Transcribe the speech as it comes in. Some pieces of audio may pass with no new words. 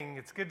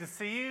It's good to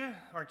see you.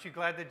 Aren't you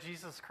glad that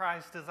Jesus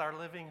Christ is our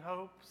living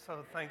hope?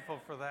 So thankful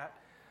for that.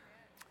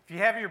 If you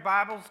have your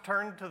Bibles,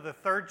 turn to the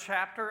 3rd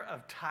chapter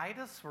of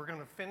Titus. We're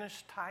going to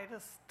finish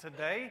Titus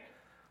today.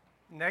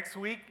 Next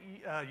week,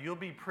 you'll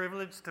be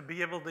privileged to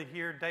be able to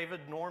hear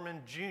David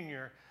Norman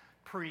Jr.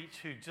 preach,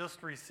 who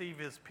just received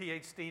his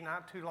PhD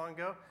not too long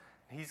ago.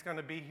 He's going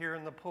to be here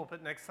in the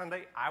pulpit next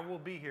Sunday. I will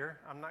be here.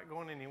 I'm not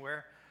going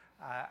anywhere.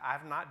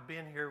 I've not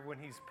been here when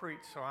he's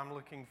preached, so I'm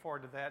looking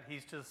forward to that.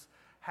 He's just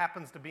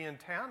happens to be in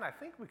town, I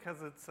think, because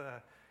it's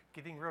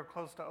getting real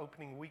close to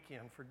opening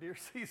weekend for deer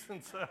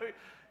season. So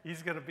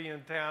he's going to be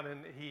in town,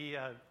 and he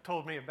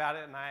told me about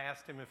it, and I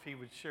asked him if he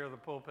would share the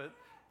pulpit,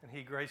 and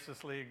he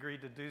graciously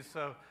agreed to do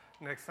so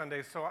next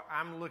Sunday. So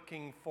I'm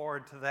looking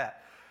forward to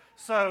that.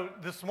 So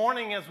this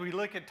morning, as we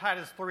look at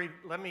Titus 3,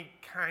 let me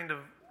kind of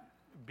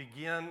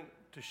begin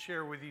to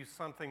share with you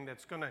something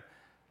that's going to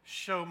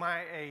show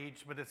my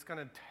age, but it's going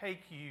to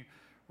take you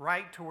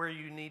right to where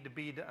you need to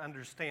be to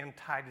understand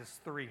Titus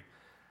 3.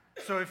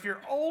 So if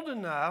you're old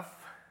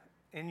enough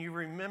and you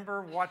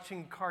remember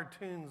watching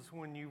cartoons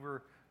when you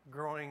were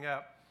growing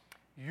up,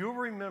 you'll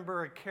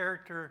remember a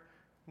character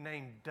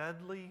named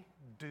Dudley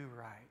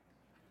Do-Right.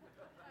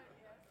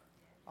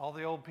 All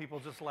the old people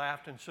just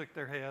laughed and shook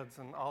their heads,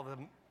 and all the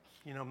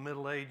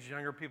middle-aged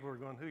younger people were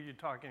going, "Who are you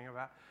talking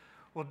about?"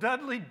 Well,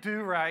 Dudley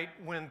Do-Right,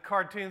 when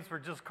cartoons were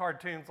just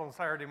cartoons on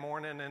Saturday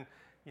morning, and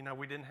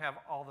we didn't have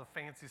all the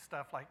fancy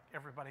stuff like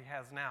everybody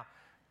has now.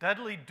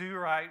 Dudley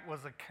Do-Right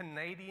was a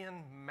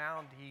Canadian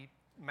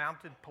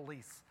mounted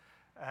police,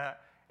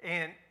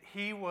 and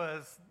he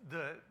was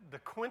the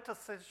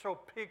quintessential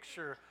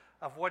picture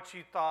of what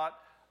you thought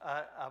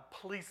a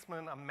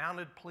policeman, a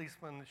mounted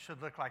policeman,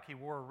 should look like. He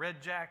wore a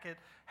red jacket,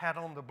 had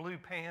on the blue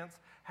pants,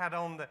 had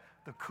on the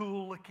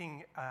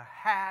cool-looking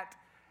hat,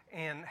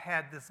 and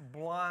had this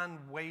blonde,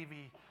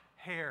 wavy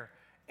hair.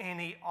 And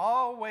he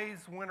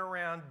always went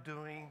around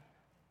doing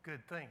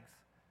good things,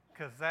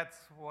 because that's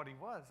what he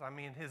was. I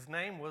mean, his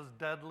name was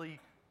Dudley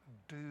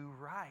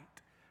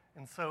Do-Right.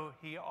 And so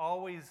he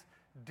always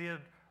did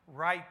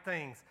right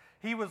things.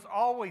 He was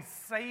always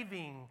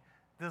saving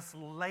this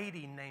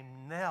lady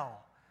named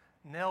Nell.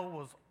 Nell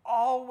was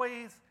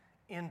always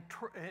in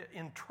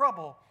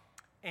trouble,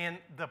 and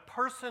the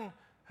person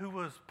who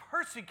was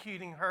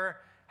persecuting her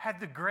had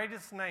the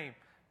greatest name.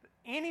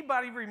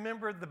 Anybody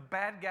remember the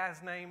bad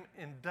guy's name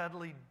in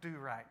Dudley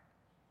Do-Right?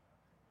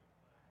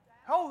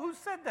 Oh, who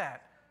said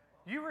that?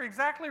 You were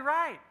exactly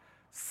right.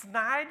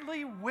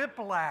 Snidely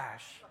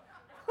Whiplash.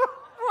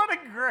 What a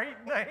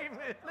great name,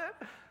 isn't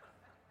it?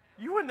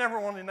 You would never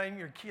want to name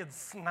your kid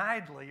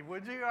Snidely,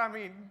 would you? I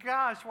mean,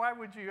 gosh, why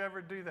would you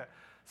ever do that?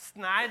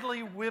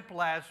 Snidely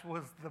Whiplash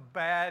was the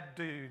bad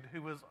dude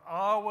who was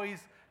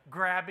always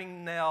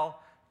grabbing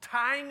Nell,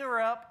 tying her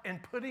up,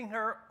 and putting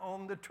her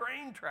on the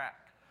train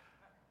track,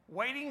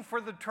 waiting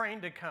for the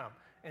train to come.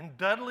 And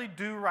Dudley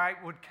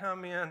Do-Right would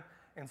come in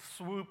and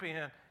swoop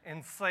in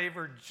and save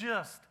her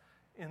just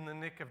in the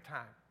nick of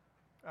time.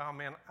 Oh,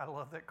 man, I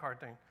love that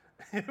cartoon.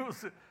 It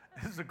was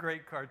a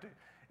great cartoon.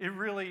 It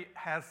really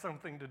has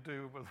something to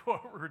do with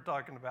what we're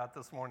talking about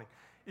this morning.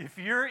 If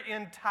you're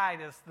in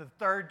Titus, the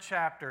 3rd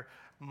chapter,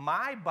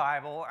 my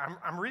Bible,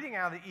 I'm reading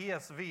out of the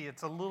ESV.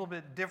 It's a little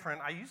bit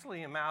different. I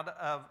usually am I'm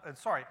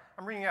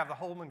reading out of the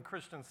Holman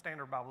Christian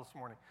Standard Bible this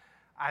morning.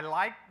 I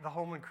like the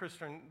Holman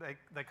Christian,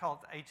 they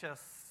call it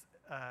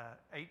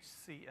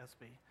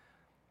HCSB.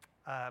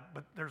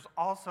 But there's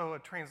also a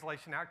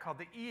translation out called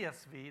the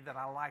ESV that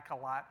I like a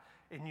lot.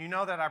 And you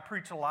know that I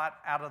preach a lot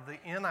out of the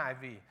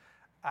NIV.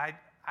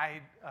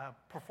 I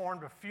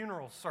performed a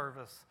funeral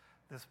service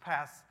this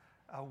past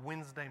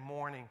Wednesday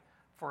morning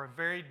for a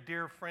very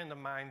dear friend of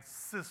mine's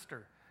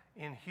sister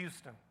in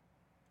Houston.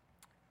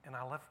 And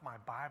I left my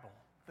Bible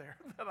there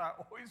that I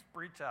always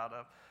preach out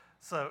of.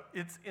 So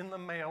it's in the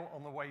mail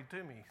on the way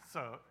to me.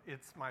 So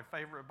it's my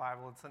favorite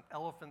Bible. It's an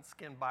elephant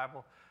skin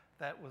Bible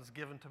that was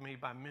given to me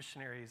by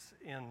missionaries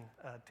in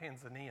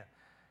Tanzania.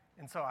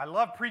 And so I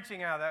love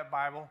preaching out of that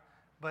Bible,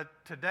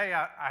 but today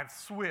I've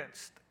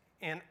switched.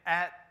 And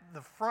at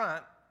the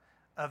front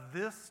of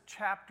this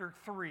chapter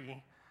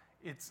 3,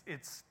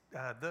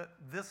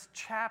 this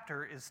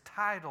chapter is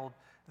titled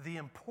 "The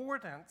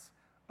Importance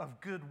of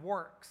Good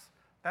Works."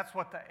 That's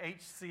what the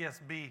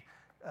HCSB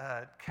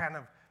kind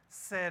of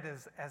said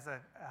as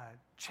a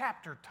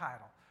chapter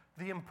title,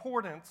 "The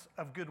Importance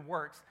of Good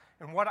Works."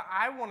 And what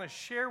I want to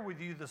share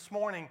with you this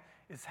morning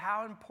is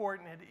how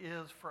important it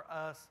is for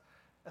us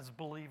as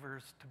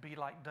believers to be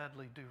like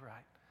Dudley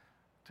Do-Right,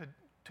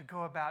 to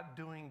go about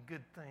doing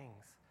good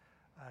things,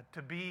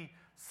 to be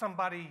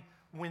somebody,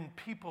 when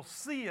people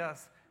see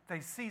us,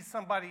 they see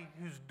somebody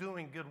who's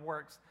doing good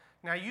works.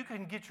 Now, you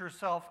can get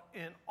yourself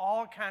in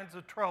all kinds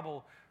of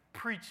trouble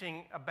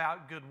preaching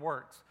about good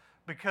works,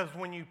 because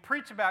when you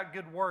preach about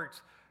good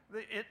works,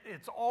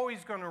 it's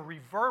always going to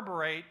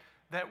reverberate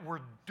that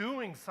we're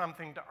doing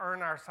something to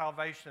earn our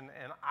salvation.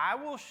 And I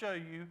will show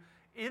you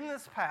in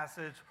this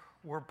passage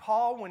where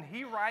Paul, when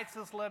he writes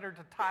this letter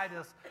to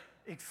Titus,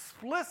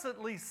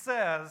 explicitly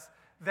says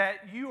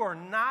that you are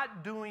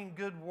not doing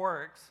good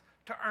works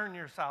to earn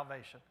your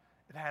salvation.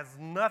 It has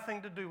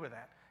nothing to do with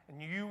that.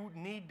 And you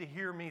need to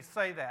hear me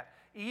say that.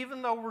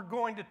 Even though we're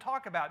going to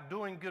talk about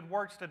doing good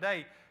works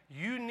today,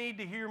 you need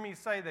to hear me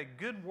say that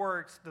good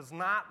works does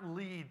not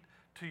lead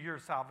to your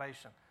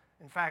salvation.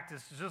 In fact,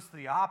 it's just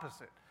the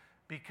opposite.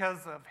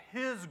 Because of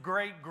His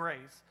great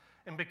grace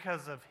and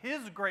because of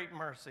His great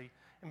mercy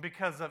and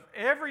because of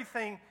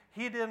everything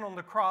He did on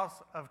the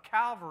cross of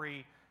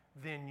Calvary,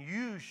 then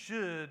you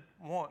should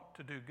want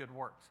to do good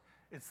works.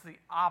 It's the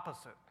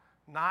opposite.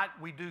 Not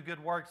we do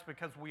good works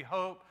because we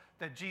hope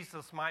that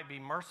Jesus might be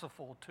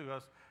merciful to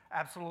us.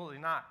 Absolutely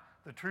not.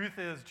 The truth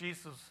is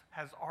Jesus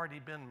has already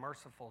been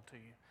merciful to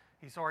you.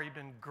 He's already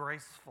been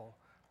graceful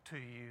to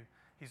you.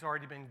 He's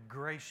already been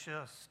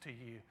gracious to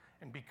you.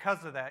 And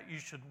because of that, you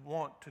should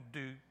want to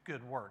do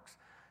good works.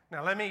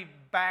 Now, let me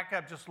back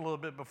up just a little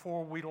bit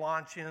before we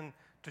launch into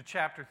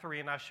chapter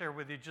 3, and I share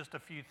with you just a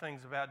few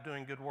things about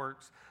doing good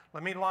works.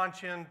 Let me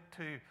launch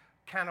into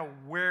kind of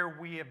where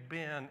we have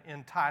been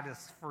in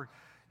Titus.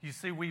 You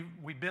see,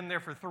 we've been there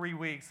for 3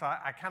 weeks.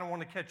 I kind of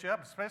want to catch you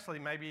up, especially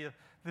maybe if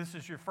this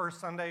is your first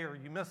Sunday or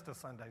you missed a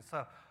Sunday.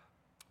 So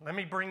let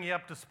me bring you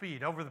up to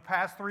speed. Over the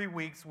past 3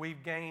 weeks,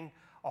 we've gained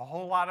a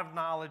whole lot of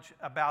knowledge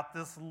about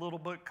this little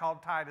book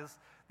called Titus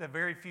that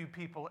very few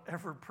people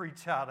ever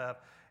preach out of.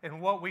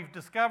 And what we've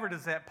discovered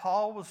is that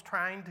Paul was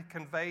trying to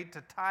convey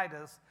to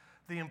Titus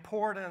the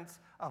importance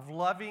of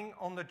loving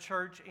on the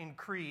church in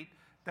Crete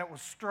that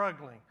was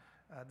struggling.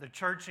 The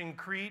church in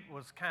Crete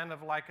was kind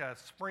of like a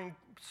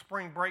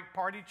spring break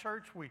party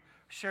church. We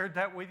shared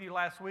that with you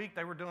last week.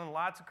 They were doing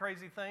lots of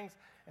crazy things,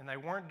 and they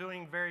weren't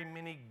doing very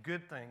many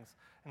good things.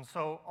 And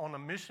so on a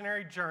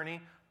missionary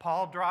journey,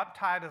 Paul dropped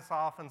Titus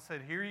off and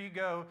said, here you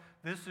go.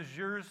 This is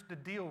yours to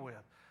deal with.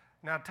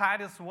 Now,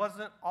 Titus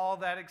wasn't all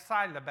that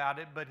excited about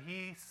it, but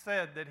he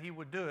said that he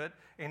would do it,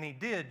 and he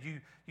did.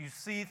 You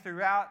see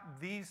throughout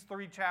these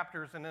 3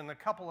 chapters and in a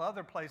couple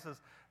other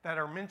places that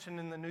are mentioned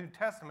in the New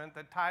Testament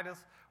that Titus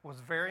was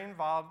very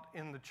involved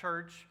in the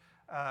church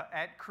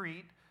at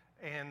Crete,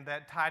 and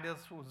that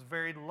Titus was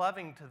very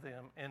loving to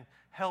them and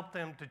helped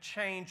them to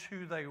change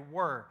who they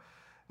were.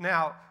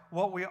 Now,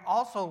 what we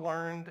also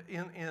learned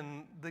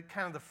in the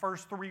kind of the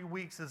first 3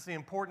 weeks is how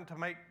important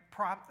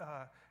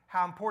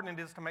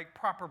it is to make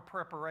proper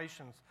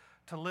preparations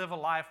to live a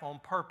life on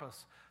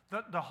purpose.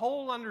 The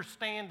whole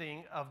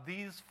understanding of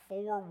these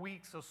 4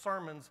 weeks of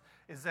sermons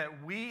is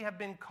that we have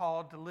been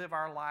called to live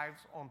our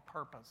lives on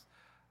purpose.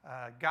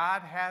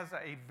 God has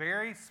a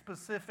very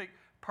specific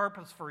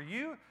purpose for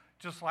you,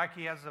 just like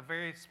He has a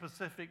very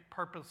specific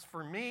purpose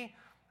for me,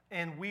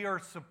 and we are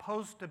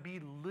supposed to be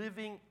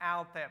living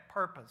out that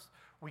purpose.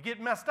 We get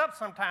messed up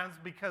sometimes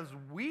because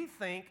we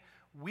think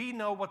we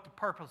know what the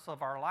purpose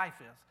of our life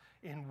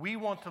is, and we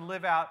want to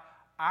live out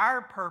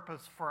our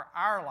purpose for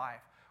our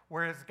life,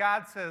 whereas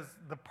God says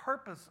the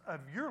purpose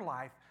of your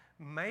life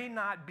may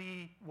not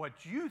be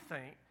what you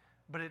think,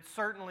 but it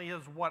certainly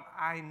is what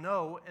I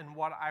know and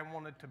what I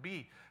want it to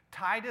be.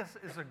 Titus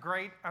is a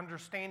great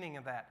understanding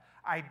of that.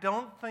 I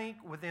don't think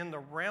within the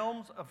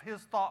realms of his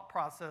thought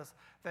process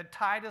that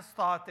Titus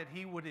thought that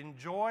he would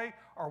enjoy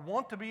or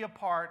want to be a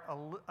part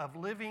of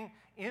living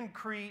in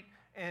Crete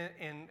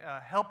and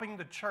helping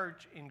the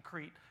church in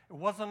Crete. It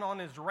wasn't on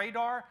his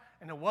radar,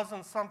 and it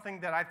wasn't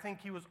something that I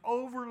think he was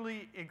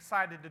overly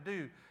excited to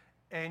do.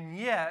 And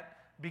yet,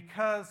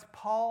 because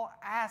Paul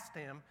asked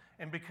him,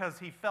 and because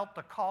he felt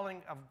the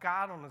calling of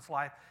God on his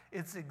life,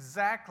 it's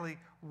exactly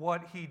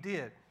what he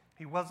did.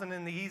 He wasn't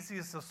in the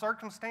easiest of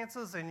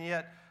circumstances, and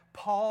yet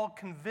Paul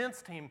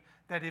convinced him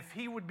that if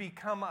he would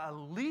become a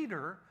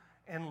leader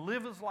and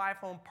live his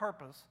life on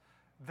purpose,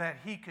 that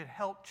he could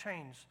help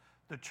change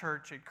the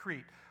church at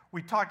Crete.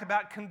 We talked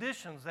about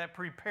conditions that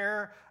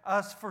prepare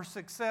us for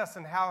success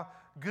and how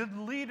good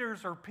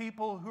leaders are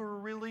people who are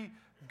really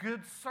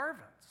good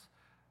servants.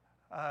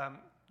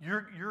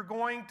 You're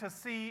going to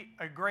see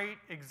a great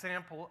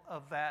example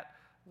of that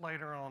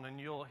later on, and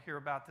you'll hear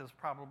about this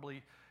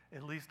probably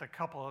at least a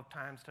couple of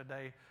times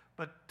today.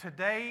 But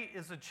today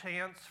is a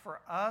chance for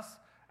us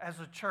as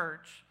a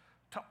church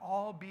to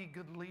all be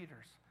good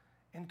leaders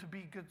and to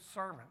be good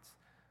servants.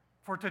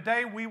 For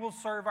today, we will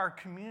serve our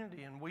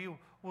community, and we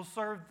will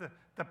serve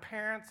the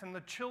parents and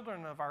the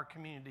children of our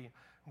community.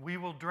 We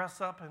will dress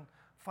up in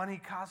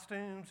funny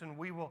costumes, and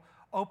we will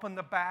open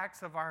the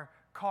backs of our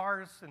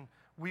cars, and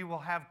we will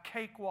have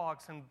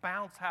cakewalks and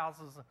bounce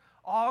houses and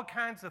all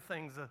kinds of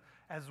things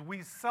as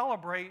we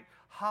celebrate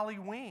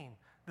Halloween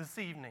this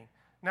evening.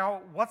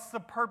 Now, what's the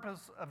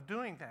purpose of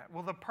doing that?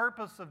 Well, the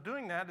purpose of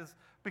doing that is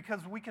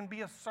because we can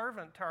be a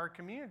servant to our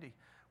community.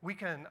 We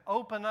can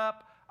open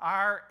up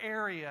our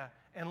area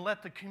and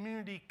let the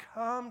community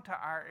come to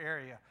our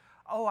area.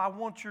 Oh, I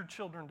want your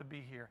children to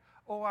be here.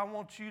 Oh, I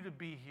want you to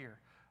be here.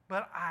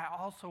 But I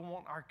also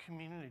want our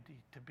community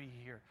to be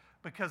here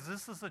because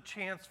this is a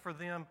chance for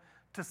them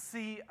to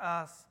see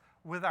us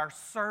with our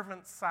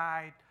servant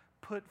side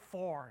put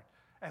forward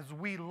as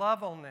we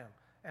love on them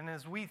and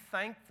as we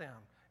thank them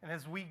and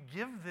as we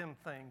give them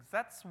things.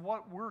 That's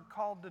what we're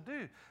called to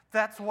do.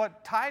 That's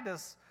what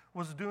Titus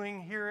was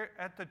doing here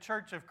at the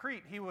church of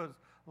Crete. He was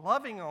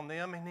loving on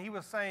them, and he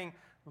was saying,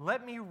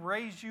 let me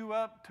raise you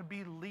up to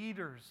be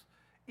leaders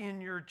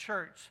in your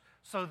church,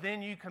 so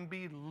then you can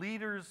be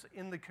leaders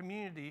in the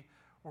community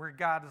where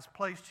God has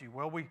placed you.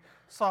 Well, we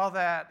saw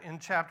that in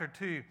chapter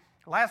 2.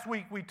 Last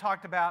week we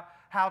talked about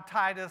how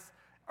Titus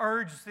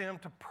urged them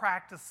to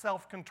practice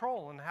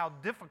self-control and how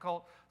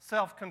difficult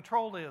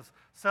self-control is.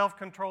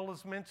 Self-control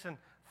is mentioned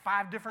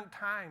 5 different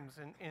times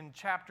in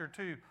chapter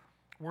 2,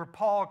 where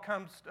Paul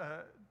comes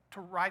to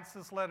writes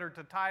this letter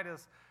to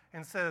Titus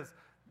and says,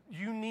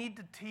 you need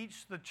to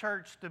teach the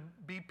church to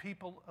be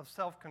people of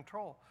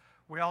self-control.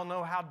 We all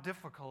know how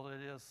difficult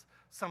it is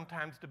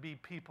sometimes to be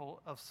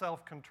people of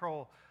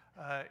self-control.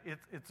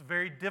 It's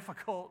very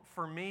difficult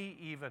for me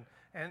even,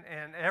 and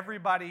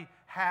everybody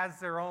has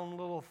their own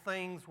little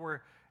things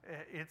where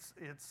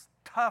it's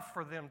tough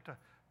for them to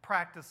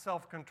practice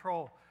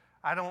self-control.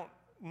 I don't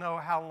know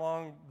how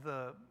long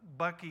the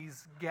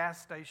Buc-ee's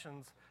gas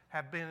stations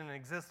have been in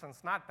existence.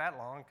 Not that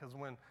long, because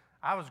when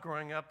I was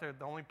growing up there,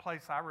 the only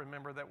place I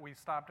remember that we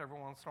stopped every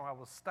once in a while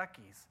was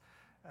Stuckey's.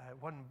 It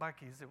wasn't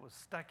Buc-ee's, it was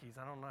Stuckey's.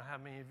 I don't know how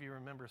many of you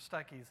remember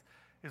Stuckey's.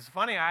 It's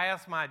funny, I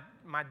asked my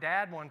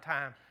dad one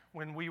time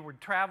when we would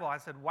travel, I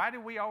said, why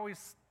do we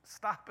always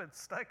stop at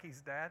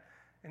Stuckey's, Dad?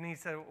 And he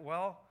said,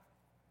 well,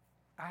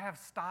 I have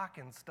stock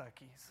in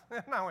Stuckey's.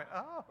 And I went,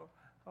 oh,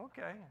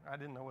 okay. I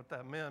didn't know what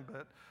that meant,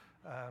 but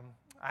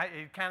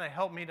it kind of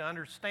helped me to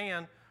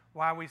understand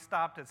why we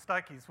stopped at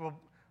Stuckey's. Well,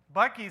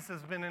 Buc-ee's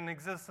has been in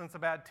existence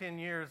about 10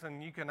 years,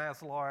 and you can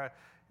ask Laura,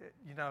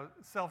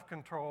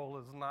 self-control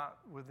is not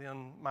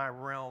within my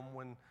realm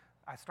when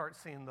I start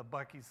seeing the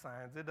Buc-ee's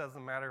signs. It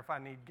doesn't matter if I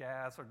need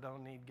gas or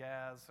don't need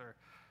gas or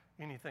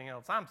anything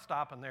else. I'm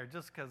stopping there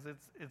just because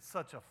it's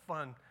such a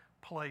fun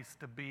place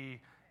to be,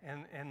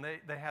 and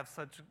they have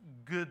such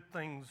good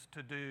things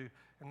to do,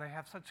 and they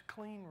have such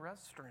clean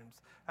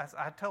restrooms.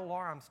 I tell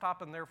Laura I'm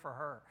stopping there for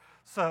her.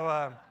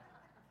 So,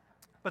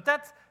 but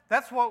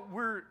that's what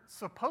we're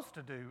supposed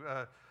to do.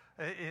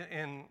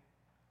 In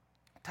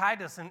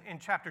Titus, in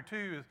chapter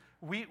 2,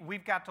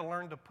 we've got to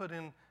learn to put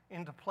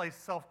into place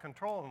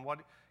self-control, and what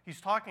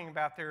he's talking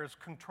about there is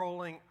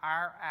controlling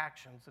our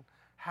actions and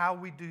how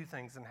we do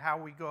things and how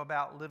we go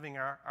about living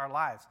our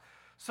lives.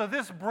 So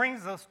this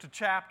brings us to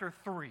chapter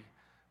 3,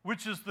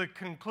 which is the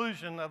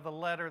conclusion of the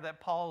letter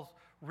that Paul's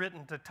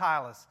written to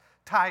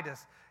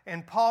Titus.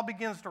 And Paul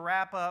begins to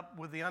wrap up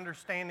with the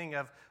understanding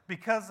of,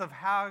 because of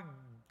how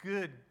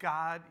good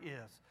God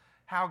is,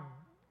 how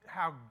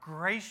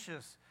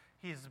gracious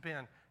he has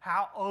been,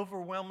 how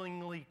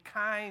overwhelmingly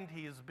kind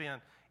he has been,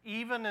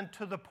 even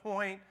to the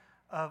point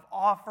of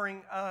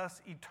offering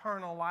us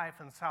eternal life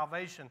and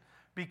salvation.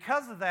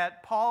 Because of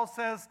that, Paul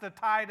says to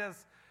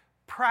Titus,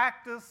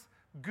 practice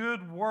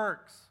good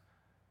works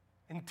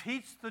and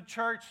teach the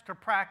church to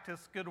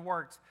practice good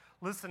works.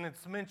 Listen,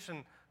 it's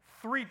mentioned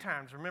 3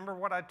 times. Remember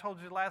what I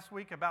told you last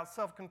week about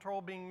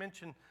self-control being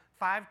mentioned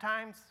 5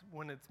 times?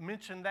 When it's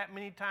mentioned that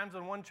many times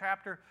in one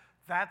chapter,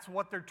 that's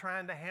what they're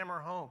trying to hammer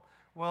home.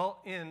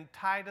 Well, in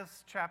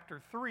Titus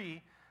chapter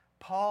 3,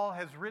 Paul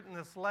has written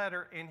this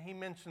letter, and he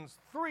mentions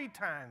 3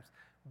 times,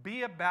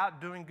 be about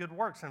doing good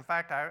works. In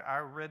fact, I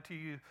read to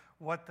you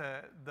what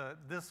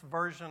this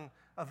version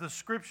of the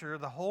scripture,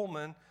 the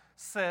Holman,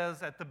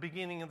 says at the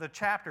beginning of the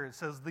chapter. It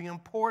says the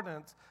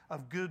importance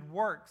of good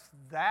works.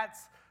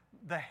 That's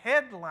the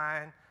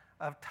headline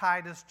of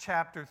Titus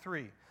chapter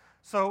 3.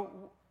 So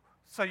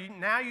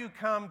now you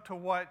come to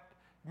what,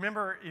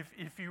 remember,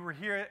 if you were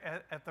here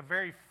at the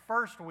very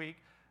first week,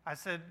 I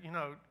said,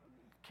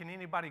 can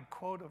anybody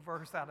quote a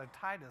verse out of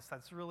Titus?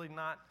 That's really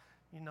not,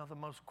 the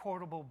most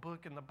quotable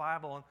book in the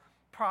Bible, and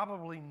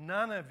probably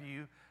none of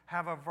you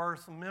have a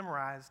verse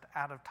memorized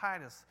out of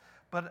Titus.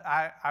 But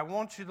I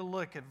want you to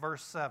look at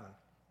verse 7.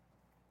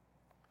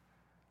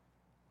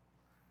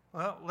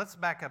 Well, let's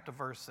back up to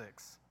verse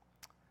 6.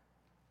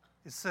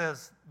 It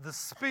says, the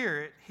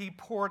Spirit he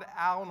poured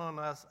out on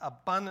us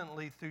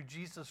abundantly through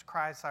Jesus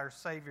Christ our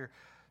Savior,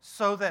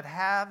 so that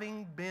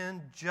having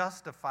been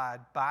justified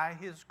by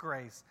his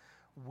grace,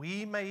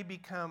 we may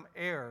become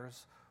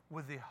heirs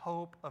with the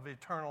hope of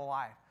eternal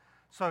life.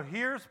 So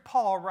here's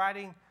Paul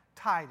writing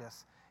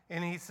Titus,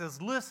 and he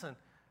says, listen,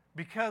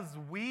 because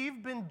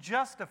we've been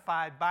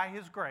justified by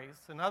his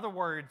grace, in other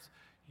words,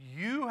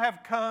 you have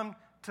come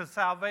to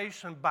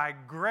salvation by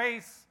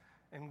grace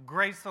and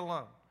grace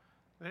alone.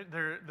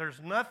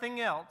 There's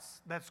nothing else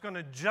that's going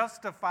to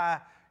justify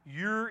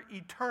your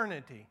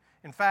eternity.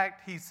 In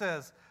fact, he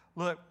says,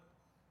 so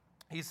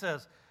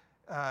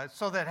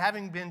that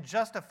having been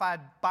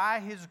justified by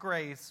his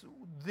grace,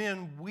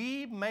 then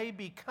we may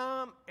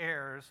become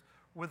heirs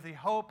with the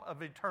hope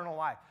of eternal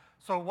life.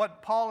 So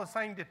what Paul is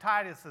saying to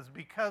Titus is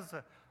because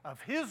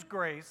of his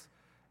grace,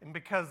 and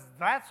because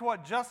that's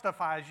what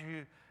justifies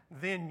you,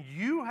 then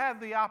you have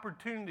the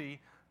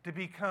opportunity to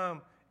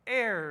become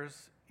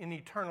heirs in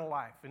eternal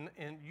life.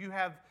 And you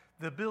have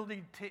the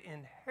ability to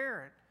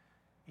inherit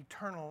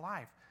eternal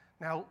life.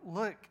 Now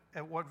look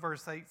at what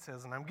verse 8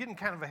 says, and I'm getting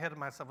kind of ahead of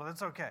myself, but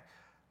that's okay.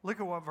 Look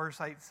at what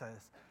verse 8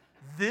 says.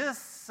 This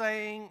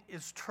saying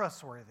is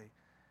trustworthy.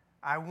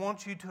 I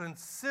want you to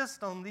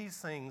insist on these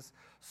things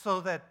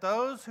so that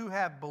those who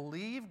have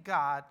believed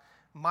God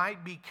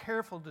might be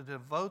careful to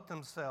devote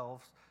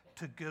themselves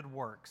to good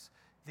works.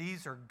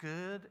 These are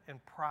good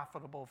and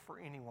profitable for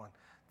anyone.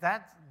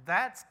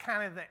 That's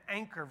kind of the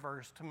anchor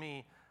verse to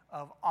me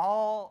of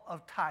all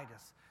of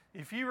Titus.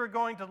 If you were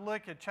going to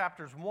look at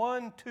chapters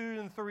 1, 2,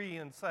 and 3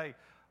 and say,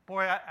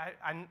 boy,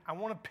 I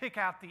want to pick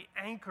out the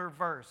anchor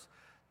verse,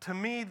 to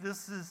me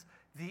this is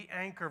the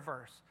anchor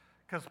verse.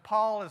 Because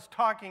Paul is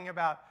talking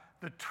about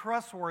the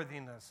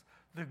trustworthiness,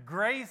 the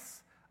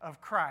grace of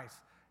Christ,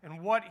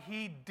 and what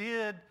he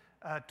did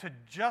to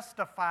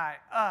justify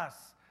us.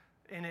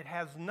 And it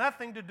has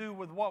nothing to do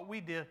with what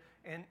we did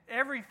and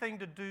everything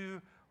to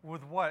do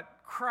with what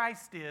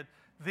Christ did.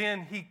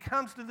 Then he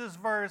comes to this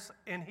verse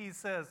and he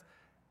says,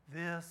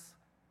 this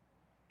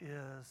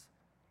is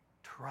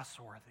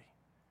trustworthy.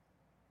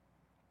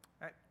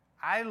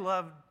 I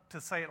love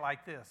to say it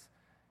like this.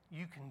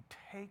 You can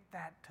take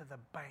that to the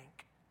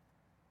bank.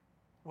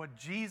 What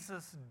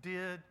Jesus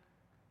did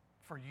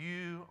for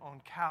you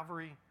on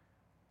Calvary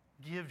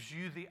gives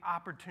you the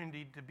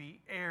opportunity to be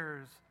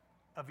heirs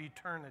of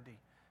eternity.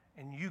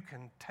 And you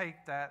can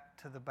take that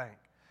to the bank.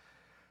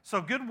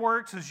 So good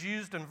works is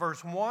used in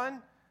verse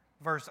 1,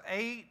 verse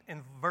 8,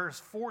 and verse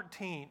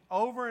 14.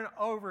 Over and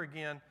over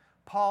again,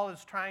 Paul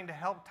is trying to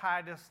help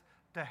Titus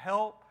to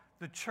help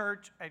the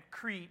church at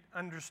Crete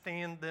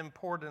understand the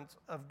importance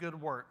of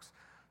good works.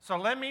 So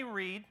let me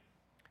read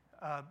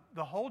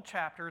the whole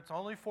chapter. It's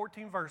only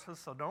 14 verses,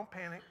 so don't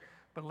panic.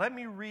 But let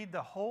me read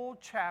the whole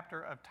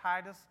chapter of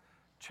Titus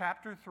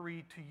chapter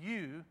 3 to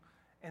you,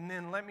 and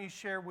then let me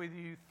share with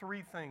you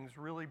three things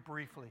really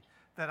briefly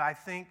that I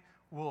think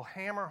will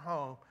hammer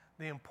home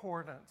the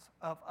importance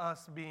of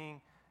us being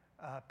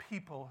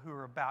people who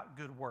are about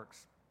good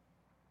works.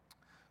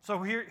 So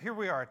here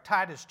we are,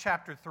 Titus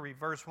chapter 3,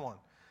 verse 1.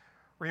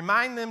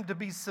 Remind them to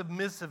be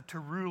submissive to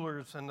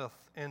rulers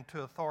and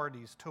to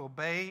authorities, to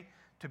obey,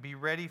 to be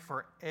ready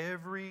for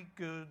every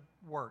good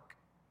work.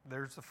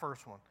 There's the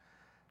first one.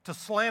 To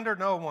slander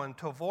no one,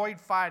 to avoid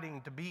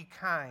fighting, to be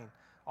kind,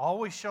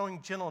 always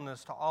showing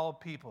gentleness to all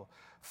people.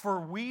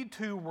 For we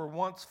too were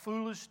once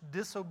foolish,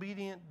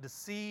 disobedient,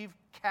 deceived,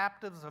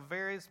 captives of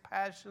various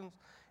passions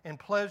and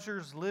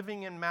pleasures,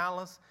 living in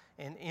malice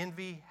and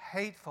envy,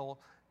 hateful,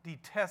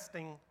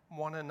 detesting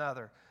one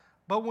another.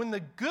 But when the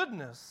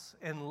goodness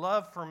and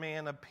love for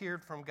man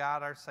appeared from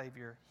God our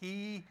Savior,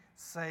 he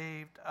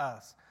saved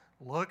us.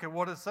 Look at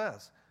what it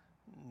says.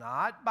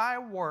 Not by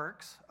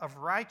works of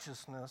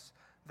righteousness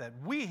that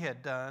we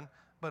had done,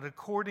 but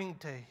according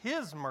to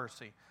his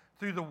mercy,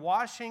 through the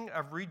washing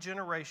of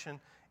regeneration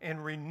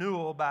and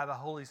renewal by the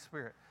Holy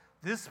Spirit.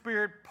 This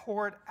Spirit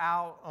poured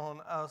out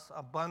on us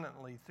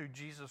abundantly through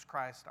Jesus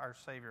Christ our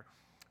Savior,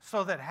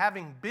 so that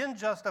having been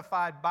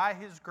justified by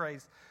his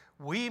grace,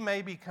 we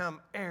may become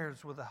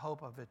heirs with the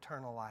hope of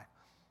eternal life.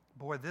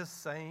 Boy, this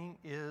saying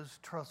is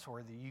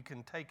trustworthy. You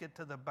can take it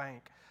to the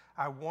bank.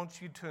 I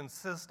want you to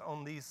insist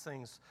on these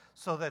things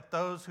so that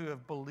those who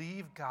have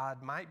believed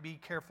God might be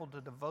careful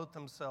to devote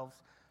themselves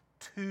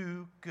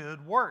to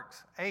good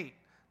works. 8,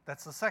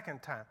 that's the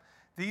second time.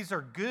 These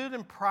are good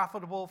and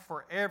profitable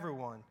for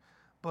everyone,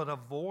 but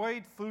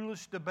avoid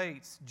foolish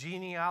debates,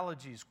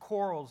 genealogies,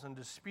 quarrels, and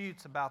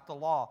disputes about the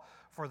law,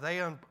 for they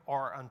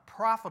are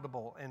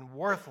unprofitable and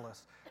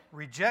worthless.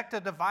 Reject a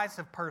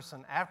divisive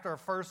person after a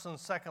first and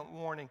second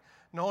warning,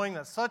 knowing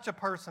that such a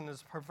person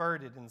is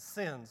perverted and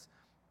sins,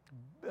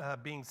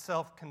 being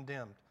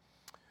self-condemned.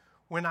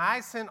 When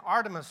I send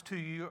Artemas to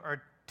you,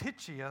 or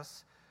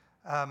Tychicus,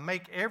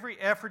 make every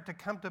effort to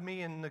come to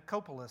me in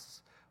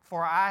Nicopolis,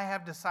 for I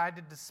have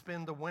decided to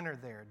spend the winter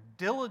there.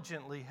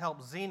 Diligently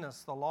help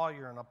Zenas the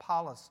lawyer and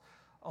Apollos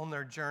on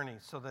their journey,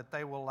 so that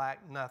they will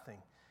lack nothing.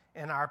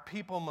 And our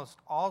people must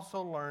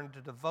also learn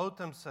to devote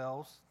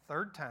themselves,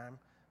 third time,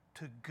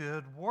 to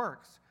good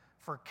works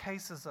for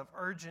cases of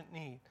urgent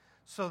need,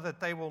 so that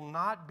they will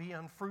not be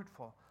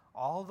unfruitful.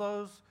 All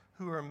those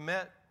who are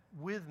met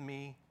with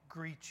me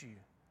greet you.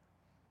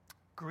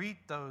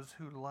 Greet those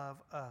who love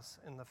us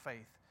in the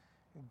faith.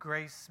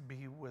 Grace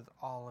be with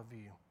all of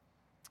you.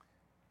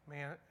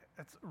 Man,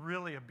 it's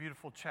really a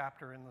beautiful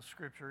chapter in the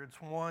Scripture.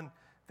 It's one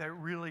that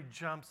really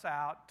jumps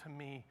out to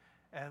me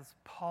as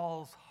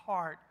Paul's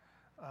heart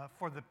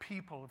for the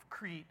people of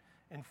Crete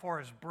and for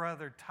his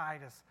brother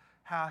Titus,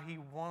 how he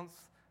wants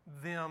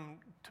them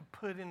to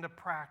put into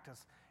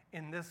practice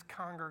in this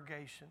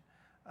congregation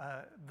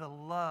the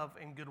love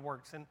and good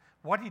works. And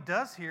what he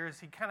does here is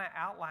he kind of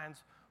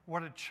outlines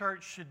what a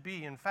church should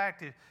be. In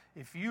fact,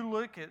 if you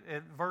look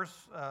at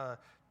verse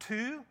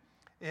 2,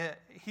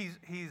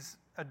 he's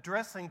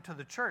addressing to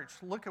the church.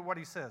 Look at what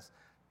he says.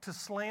 To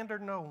slander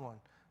no one,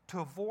 to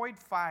avoid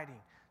fighting,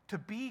 to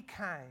be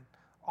kind,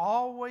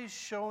 always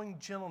showing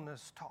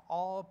gentleness to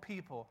all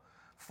people.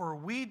 For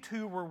we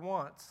too were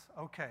once.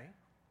 Okay,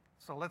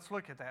 so let's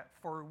look at that.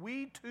 For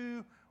we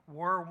too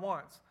were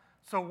once.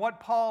 So what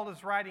Paul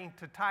is writing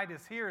to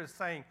Titus here is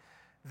saying,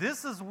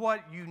 this is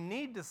what you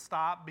need to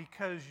stop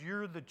because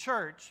you're the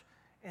church,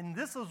 and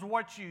this is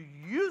what you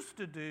used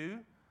to do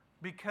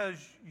because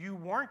you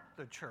weren't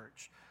the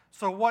church.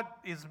 So what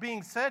is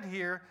being said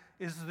here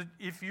is that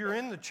if you're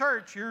in the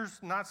church, you're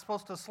not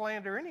supposed to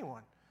slander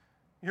anyone.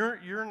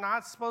 You're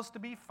not supposed to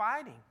be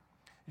fighting.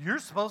 You're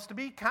supposed to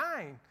be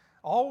kind,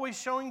 always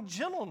showing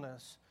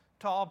gentleness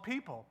to all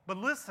people. But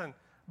listen,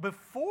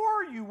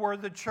 before you were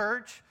the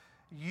church,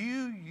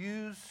 you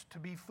used to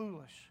be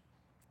foolish.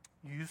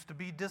 You used to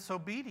be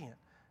disobedient.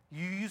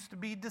 You used to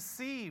be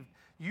deceived.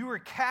 You were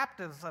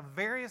captives of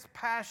various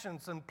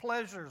passions and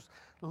pleasures,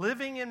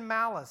 living in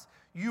malice.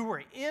 You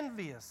were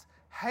envious,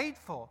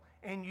 hateful,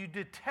 and you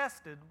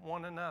detested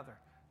one another.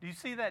 Do you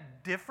see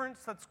that difference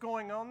that's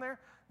going on there?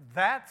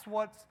 That's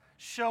what's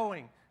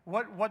showing.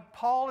 What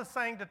Paul is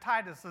saying to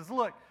Titus is,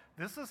 look,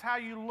 this is how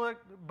you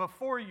looked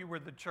before you were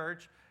the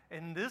church,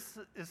 and this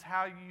is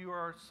how you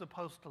are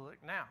supposed to look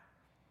now.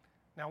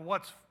 Now,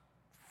 what's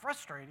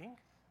frustrating,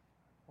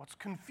 what's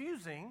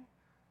confusing,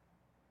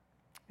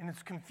 and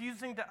it's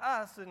confusing to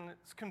us and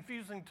it's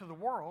confusing to the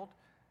world,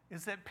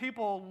 is that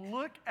people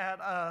look at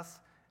us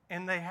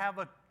and they have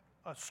a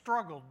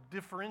struggle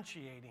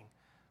differentiating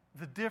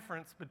the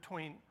difference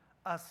between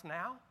us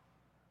now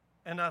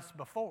and us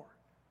before.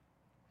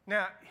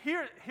 Now,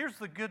 here's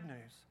the good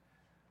news.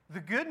 The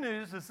good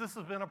news is this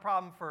has been a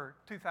problem for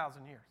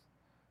 2,000 years.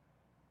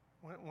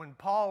 When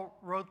Paul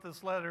wrote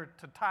this letter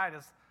to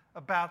Titus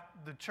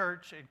about the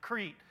church at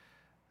Crete,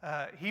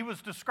 he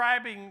was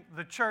describing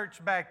the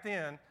church back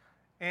then,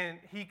 and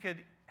he could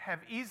have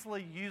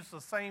easily used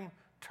the same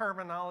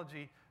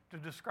terminology to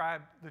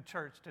describe the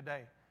church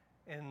today.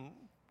 And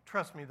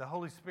trust me, the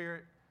Holy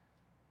Spirit,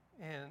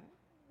 and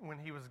when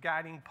he was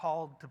guiding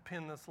Paul to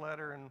pen this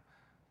letter, and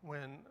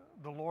when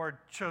the Lord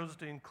chose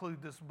to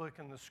include this book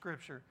in the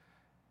Scripture,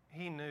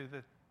 he knew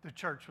that the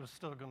church was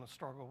still going to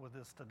struggle with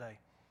this today.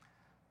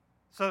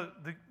 So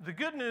the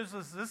good news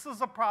is this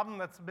is a problem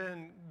that's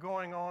been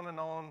going on and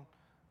on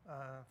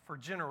for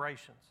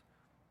generations.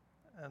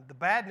 And the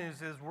bad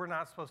news is we're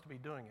not supposed to be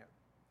doing it.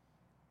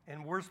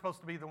 And we're supposed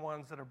to be the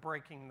ones that are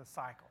breaking the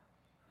cycle.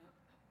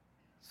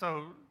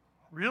 So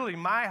really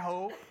my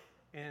hope,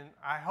 and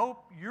I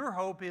hope your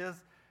hope is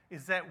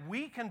that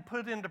we can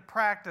put into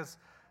practice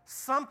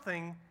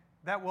something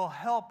that will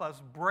help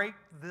us break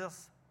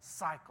this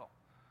cycle.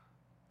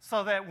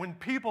 So that when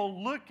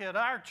people look at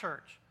our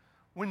church,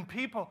 when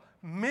people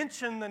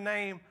mention the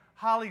name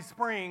Holly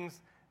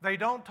Springs, they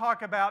don't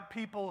talk about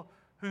people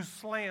who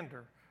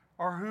slander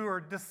or who are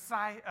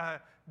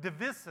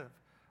divisive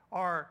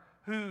or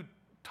who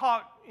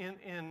talk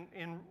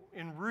in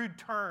rude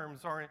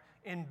terms or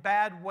in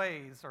bad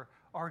ways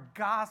or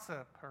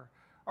gossip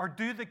or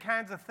do the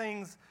kinds of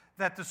things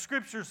that the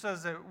Scripture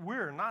says that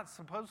we're not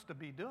supposed to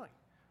be doing.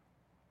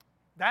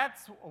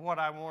 That's what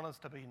I want us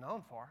to be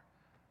known for.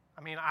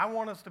 I mean, I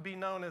want us to be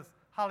known as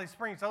Holly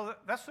Springs. Oh,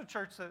 that's the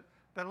church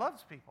that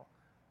loves people.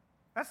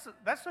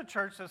 That's the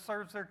church that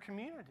serves their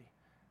community.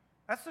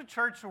 That's the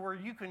church where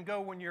you can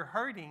go when you're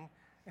hurting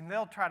and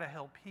they'll try to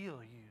help heal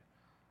you.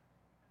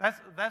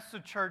 That's the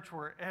church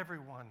where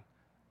everyone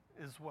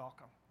is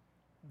welcome.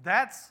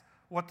 That's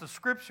what the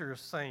Scripture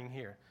is saying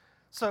here.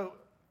 So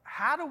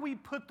how do we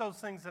put those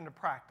things into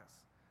practice?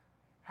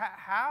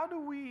 How do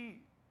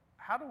we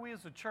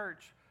as a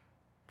church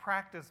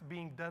practice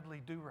being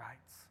Dudley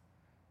Do-Rights?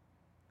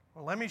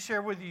 Well, let me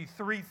share with you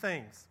three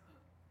things.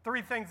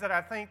 Three things that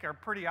I think are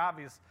pretty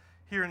obvious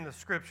here in the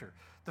Scripture.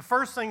 The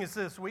first thing is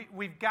this.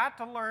 We've got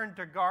to learn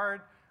to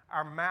guard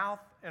our mouth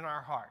and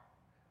our heart.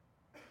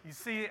 You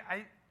see,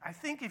 I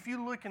think if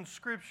you look in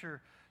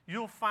Scripture,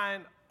 you'll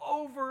find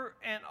over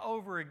and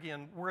over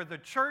again where the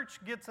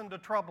church gets into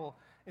trouble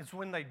is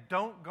when they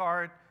don't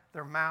guard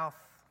their mouth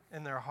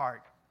and their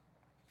heart.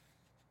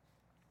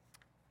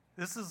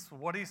 This is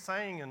what he's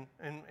saying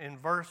in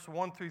verse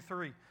 1 through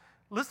 3.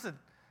 Listen,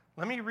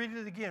 let me read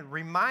it again.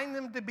 Remind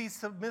them to be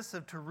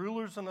submissive to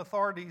rulers and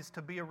authorities,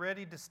 to be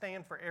ready to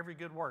stand for every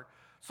good work.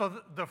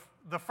 So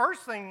the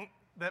first thing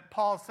that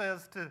Paul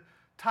says to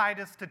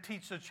Titus to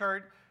teach the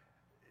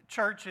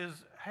church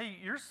is, hey,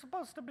 you're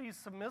supposed to be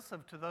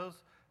submissive to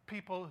those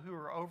people who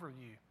are over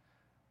you.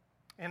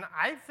 And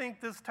I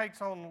think this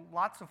takes on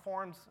lots of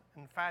forms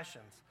and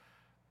fashions.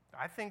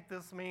 I think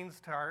this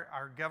means to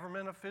our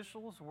government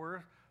officials,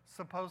 we're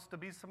supposed to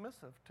be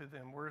submissive to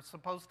them. We're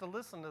supposed to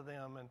listen to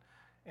them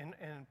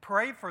and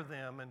pray for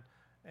them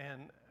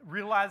and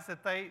realize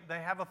that they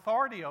have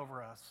authority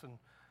over us. And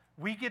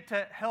we get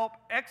to help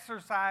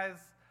exercise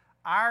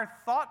our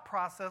thought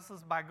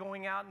processes by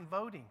going out and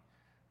voting.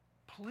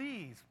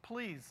 Please,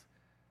 please,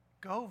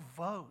 go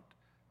vote.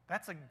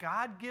 That's a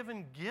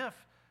God-given gift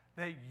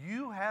that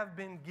you have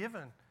been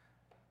given.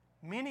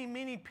 Many,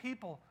 many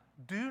people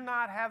do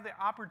not have the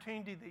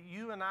opportunity that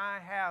you and I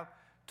have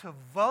to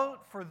vote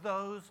for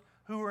those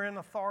who are in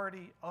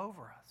authority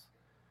over us.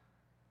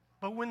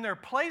 But when they're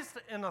placed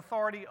in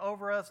authority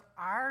over us,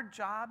 our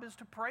job is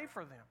to pray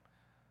for them,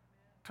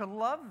 to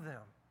love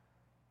them,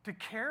 to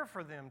care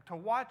for them, to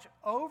watch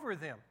over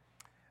them.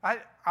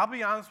 I'll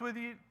be honest with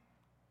you,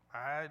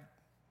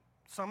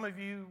 some of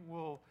you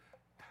will,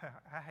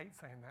 I hate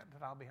saying that,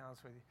 but I'll be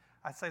honest with you.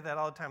 I say that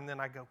all the time, and then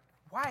I go,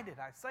 Why did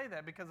I say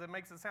that? Because it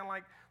makes it sound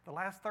like the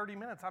last 30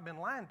 minutes I've been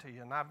lying to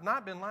you, and I've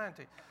not been lying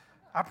to you.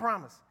 I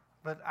promise.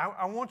 But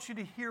I want you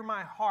to hear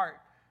my heart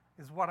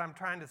is what I'm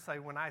trying to say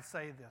when I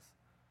say this.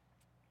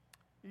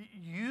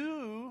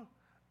 You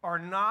are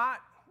not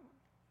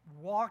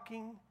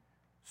walking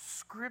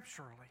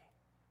scripturally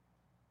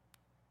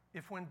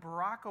if when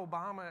Barack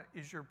Obama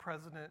is your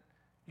president,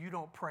 you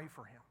don't pray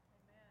for him.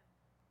 Amen.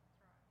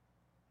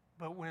 That's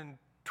right. But when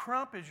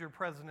Trump is your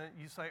president,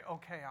 you say,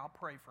 okay, I'll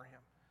pray for him.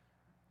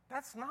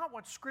 That's not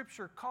what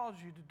Scripture calls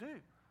you to do.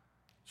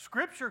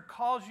 Scripture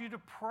calls you to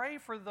pray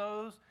for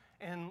those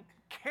and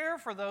care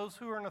for those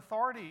who are in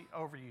authority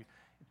over you.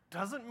 It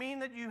doesn't mean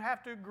that you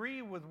have to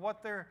agree with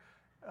what they're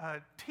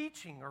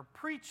teaching or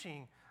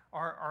preaching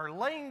or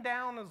laying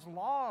down as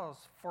laws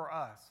for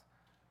us.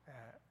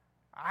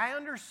 I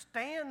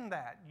understand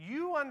that.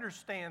 You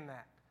understand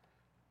that.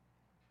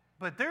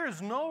 But there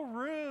is no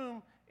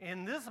room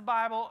in this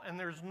Bible, and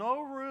there's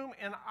no room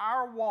in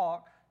our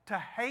walk to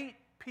hate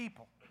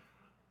people.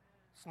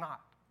 It's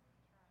not.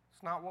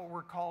 It's not what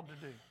we're called to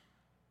do.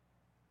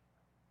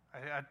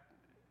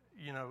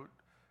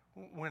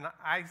 When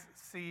I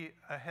see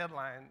a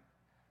headline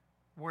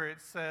where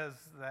it says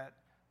that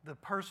the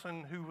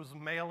person who was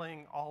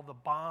mailing all the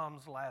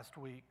bombs last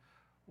week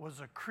was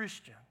a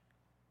Christian,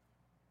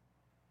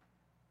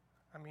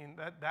 I mean,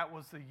 that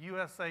was the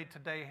USA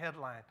Today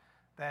headline,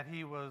 that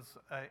he was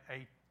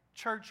a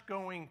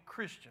church-going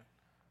Christian.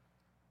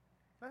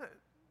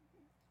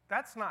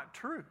 That's not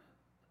true.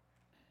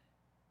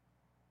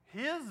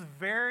 His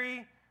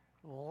very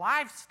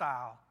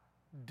lifestyle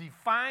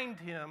defined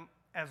him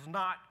as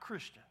not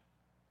Christian.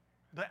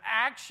 The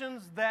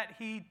actions that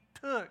he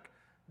took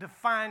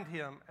defined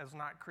him as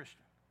not Christian.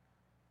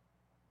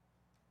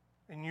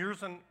 And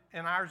yours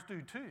and ours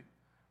do too.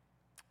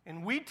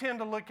 And we tend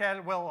to look at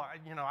it, well,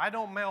 I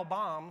don't mail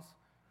bombs,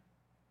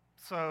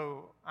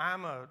 so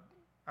I'm a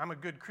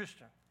good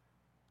Christian.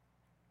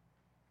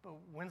 But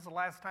when's the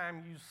last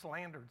time you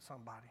slandered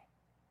somebody?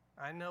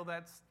 I know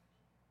that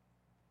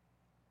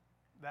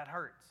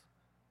hurts.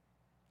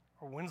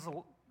 Or when's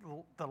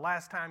the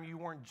last time you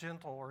weren't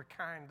gentle or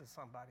kind to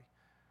somebody?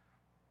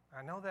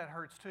 I know that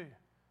hurts too.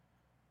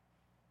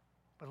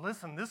 But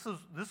listen, this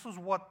is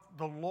what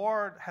the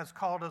Lord has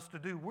called us to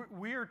do.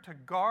 We are to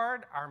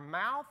guard our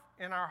mouth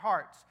and our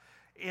hearts.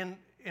 And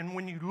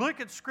when you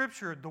look at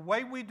Scripture, the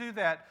way we do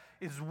that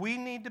is we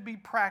need to be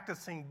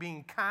practicing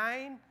being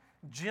kind,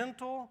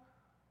 gentle,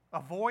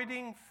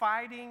 avoiding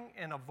fighting,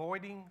 and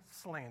avoiding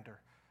slander.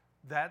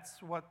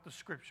 That's what the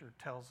Scripture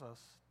tells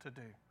us to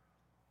do.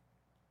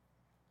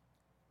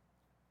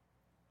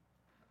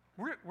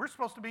 We're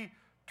supposed to be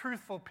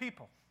truthful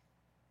people.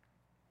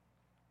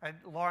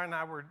 Laura and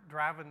I were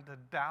driving to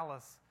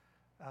Dallas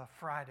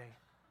Friday,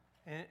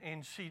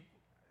 and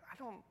I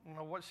don't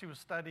know what she was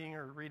studying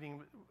or reading,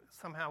 but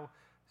somehow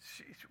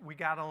we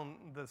got on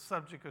the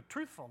subject of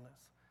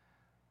truthfulness.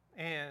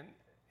 And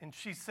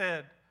she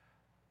said,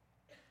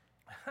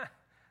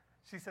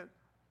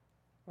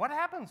 what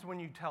happens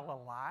when you tell a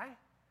lie?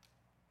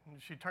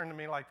 And she turned to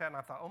me like that, and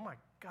I thought, oh my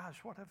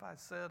gosh, what have I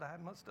said? I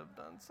must have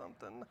done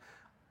something.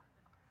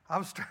 I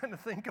was trying to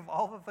think of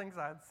all the things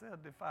I had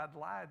said if I'd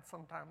lied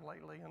sometime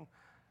lately, and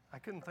I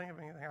couldn't think of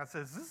anything. I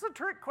said, is this a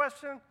trick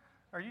question?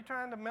 Are you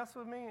trying to mess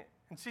with me?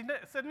 And she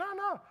said,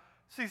 no.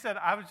 She said,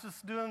 I was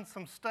just doing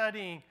some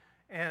studying,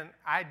 and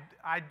I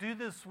do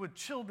this with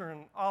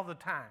children all the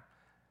time.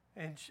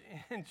 And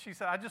she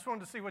said, I just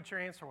wanted to see what your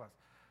answer was.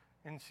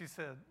 And she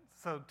said,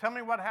 so tell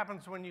me what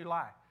happens when you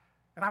lie.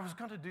 And I was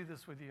going to do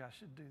this with you. I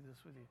should do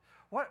this with you.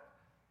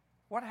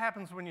 What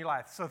happens when you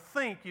lie? So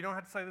think, you don't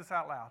have to say this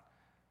out loud.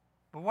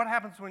 But what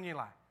happens when you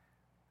lie?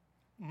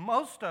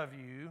 Most of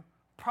you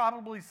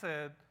probably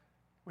said,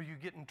 well, you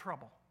get in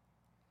trouble,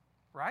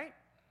 right?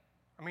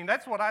 I mean,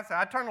 that's what I said.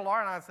 I turned to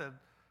Laura and I said,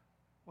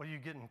 well, you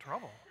get in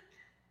trouble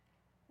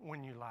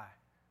when you lie.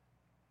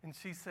 And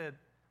she said,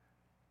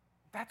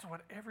 that's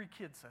what every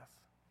kid says.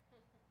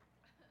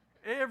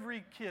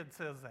 Every kid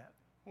says that.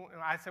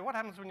 I said, what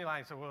happens when you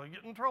lie? She said, well, you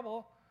get in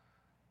trouble.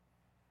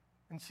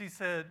 And she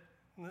said,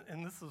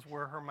 and this is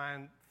where her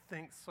mind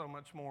thinks so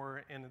much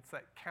more, and it's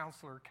that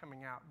counselor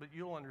coming out, but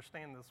you'll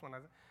understand this when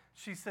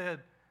she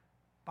said,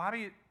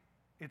 Bobby,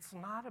 it's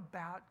not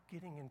about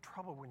getting in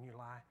trouble when you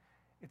lie.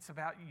 It's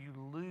about you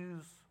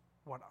lose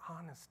what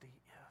honesty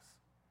is.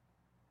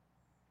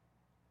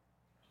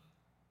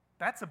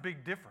 That's a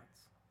big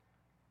difference.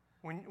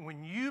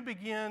 When you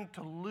begin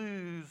to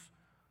lose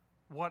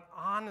what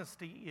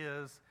honesty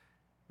is,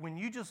 when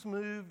you just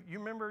move, you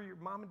remember your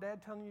mom and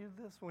dad telling you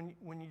this?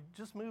 When you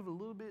just move a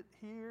little bit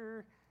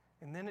here,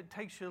 and then it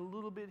takes you a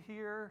little bit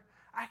here.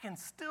 I can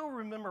still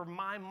remember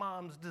my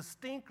mom's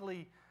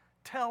distinctly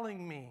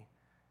telling me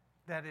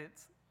that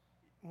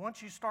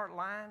once you start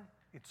lying,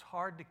 it's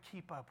hard to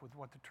keep up with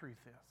what the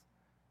truth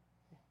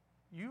is.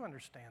 You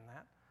understand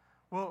that.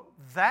 Well,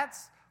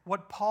 that's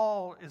what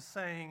Paul is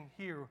saying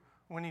here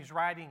when he's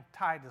writing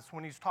Titus,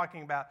 when he's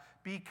talking about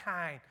be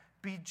kind,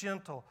 be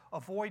gentle,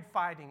 avoid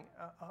fighting,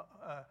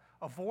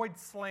 avoid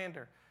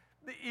slander.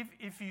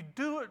 If you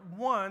do it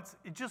once,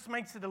 it just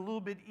makes it a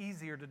little bit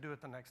easier to do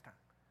it the next time.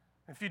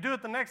 If you do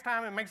it the next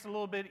time, it makes it a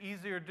little bit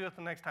easier to do it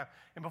the next time.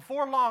 And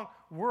before long,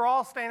 we're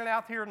all standing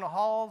out here in the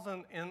halls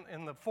and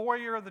in the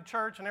foyer of the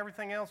church and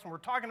everything else, and we're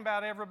talking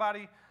about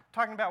everybody,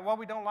 talking about what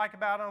we don't like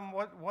about them,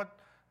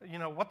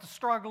 what the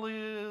struggle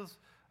is,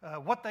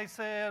 what they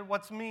said,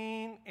 what's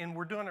mean, and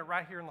we're doing it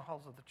right here in the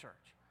halls of the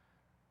church.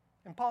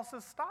 And Paul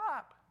says,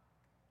 stop.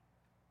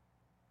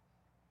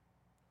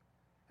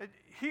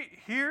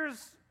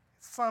 Here's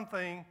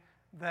something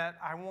that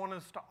I want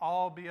us to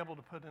all be able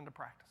to put into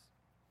practice.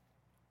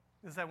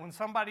 Is that when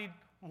somebody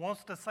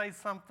wants to say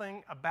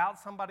something about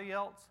somebody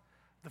else,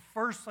 the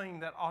first thing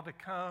that ought to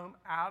come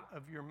out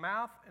of your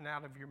mouth and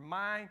out of your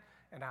mind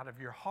and out of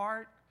your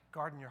heart,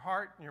 guarding your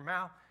heart and your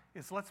mouth,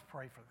 is let's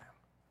pray for them.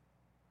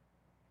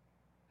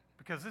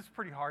 Because it's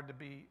pretty hard to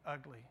be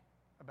ugly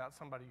about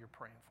somebody you're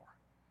praying for.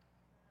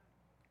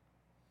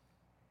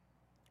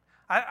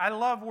 I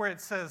love where it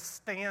says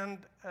stand,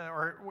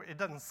 or it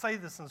doesn't say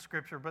this in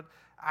Scripture, but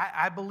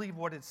I believe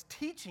what it's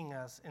teaching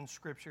us in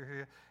Scripture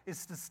here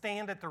is to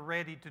stand at the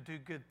ready to do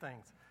good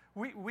things.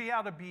 We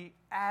ought to be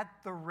at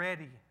the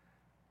ready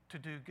to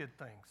do good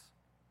things.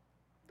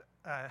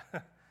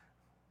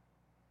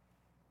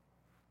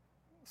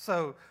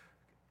 So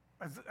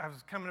I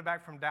was coming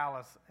back from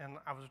Dallas, and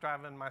I was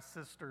driving my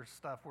sister's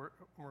stuff. We're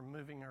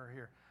moving her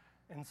here.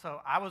 And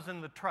so I was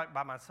in the truck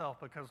by myself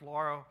because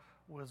Laura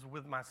was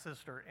with my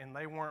sister, and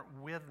they weren't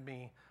with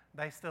me.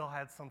 They still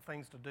had some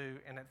things to do.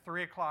 And at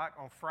 3 o'clock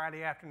on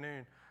Friday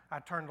afternoon, I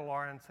turned to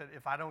Laura and said,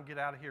 if I don't get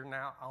out of here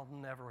now,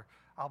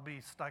 I'll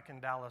be stuck in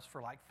Dallas for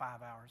like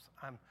 5 hours.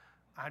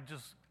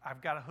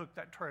 I've got to hook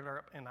that trailer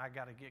up, and I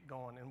got to get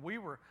going. And we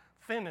were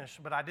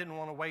finished, but I didn't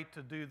want to wait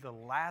to do the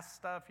last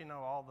stuff,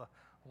 all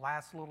the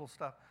last little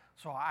stuff.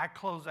 So I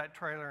closed that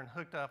trailer and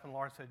hooked up, and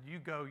Laura said, you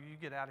go, you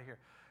get out of here.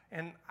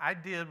 And I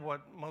did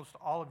what most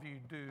all of you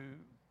do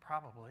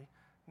probably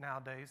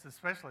nowadays,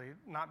 especially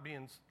not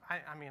being,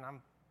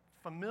 I'm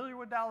familiar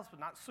with Dallas, but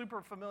not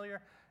super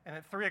familiar. And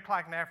at 3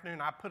 o'clock in the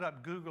afternoon, I put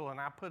up Google, and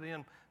I put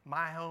in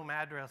my home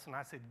address, and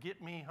I said,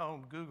 get me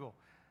home, Google.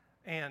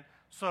 And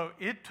so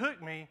it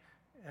took me,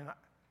 and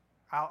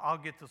I'll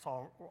get this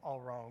all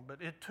wrong,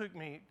 but it took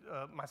me,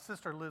 my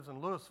sister lives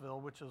in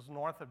Louisville, which is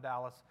north of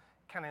Dallas,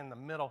 kind of in the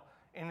middle,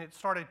 and it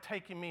started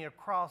taking me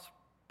across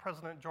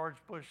President George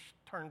Bush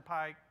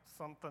Turnpike,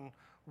 something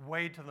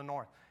way to the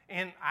north.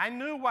 And I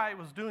knew why it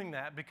was doing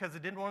that, because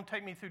it didn't want to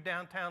take me through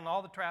downtown and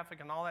all the traffic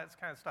and all that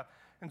kind of stuff.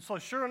 And so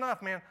sure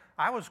enough, man,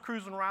 I was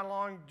cruising right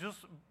along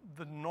just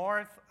the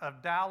north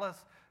of Dallas.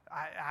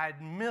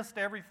 I'd missed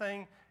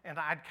everything, and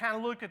I'd kind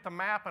of looked at the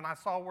map, and I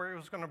saw where it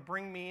was going to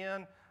bring me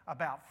in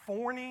about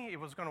Forney. It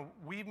was going to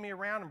weave me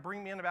around and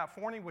bring me in about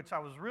Forney, which I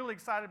was really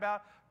excited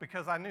about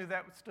because I knew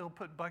that would still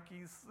put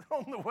Buc-ee's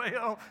on the way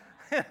home,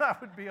 and I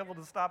would be able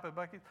to stop at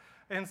Buc-ee's.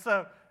 And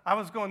so I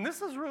was going,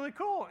 this is really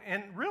cool.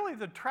 And really,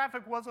 the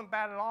traffic wasn't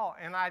bad at all,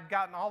 and I'd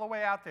gotten all the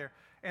way out there.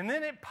 And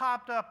then it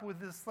popped up with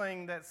this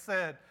thing that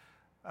said,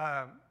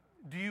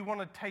 do you want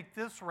to take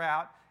this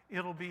route?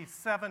 It'll be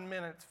 7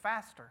 minutes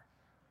faster.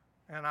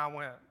 And I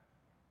went,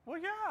 well,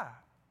 yeah,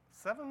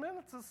 7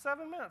 minutes is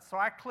 7 minutes. So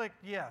I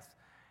clicked yes.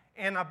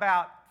 And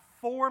about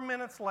 4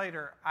 minutes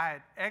later, I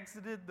had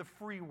exited the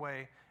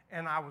freeway,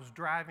 and I was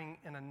driving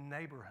in a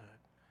neighborhood.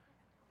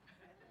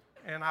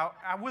 And I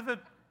with an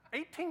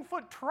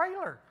 18-foot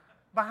trailer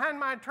behind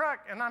my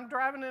truck, and I'm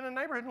driving in a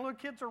neighborhood, and little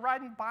kids are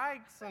riding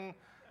bikes, and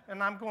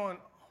I'm going,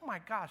 oh my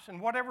gosh,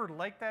 and whatever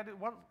lake that is,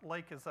 what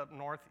lake is up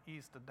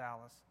northeast of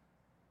Dallas?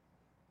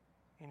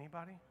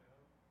 Anybody?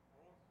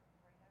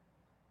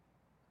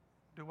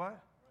 Do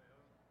what?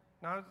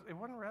 No, it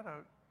wasn't Red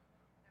Oak.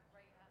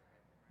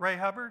 Ray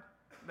Hubbard?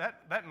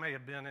 That may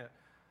have been it.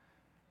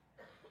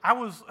 I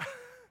was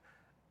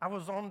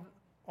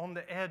on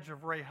the edge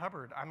of Ray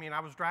Hubbard. I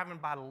was driving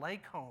by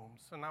lake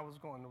homes, and I was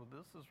going, well,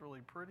 this is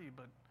really pretty,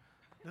 but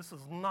this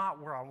is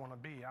not where I want to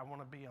be. I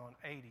want to be on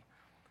 80.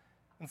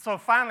 And so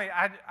finally,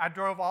 I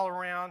drove all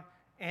around,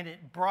 and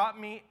it brought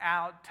me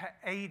out to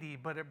 80,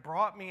 but it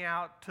brought me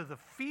out to the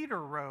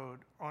feeder road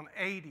on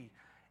 80.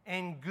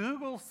 And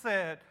Google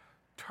said,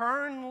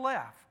 turn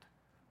left.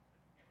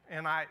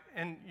 And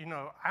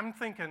I'm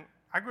thinking,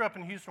 I grew up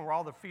in Houston where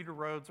all the feeder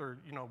roads are,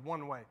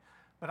 one way.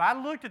 But I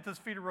looked at this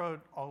feeder road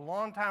a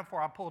long time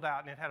before I pulled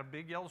out, and it had a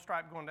big yellow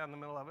stripe going down the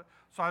middle of it.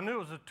 So I knew it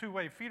was a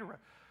two-way feeder road.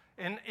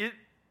 And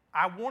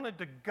I wanted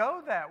to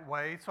go that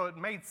way, so it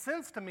made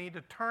sense to me to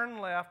turn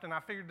left, and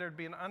I figured there'd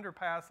be an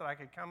underpass that I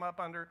could come up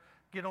under,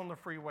 get on the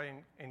freeway,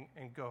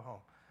 and go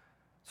home.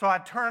 So I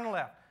turned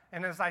left.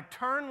 And as I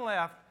turned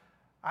left,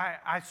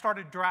 I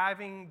started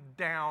driving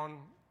down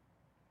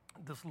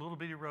this little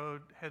bitty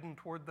road, heading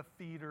toward the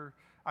feeder,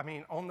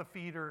 on the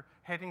feeder,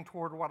 heading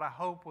toward what I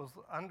hope was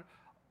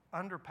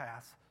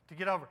underpass to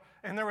get over.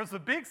 And there was a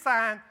big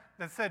sign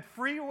that said,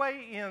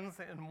 freeway ends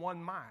in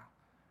 1 mile.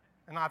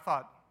 And I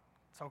thought,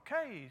 it's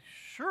okay,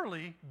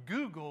 surely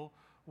Google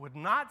would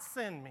not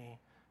send me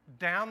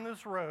down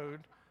this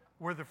road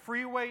where the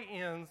freeway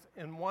ends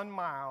in 1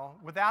 mile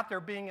without there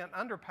being an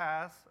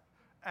underpass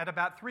at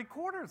about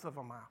 3/4 of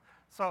a mile.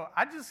 So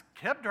I just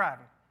kept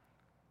driving.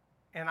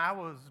 And I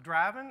was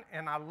driving,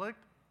 and I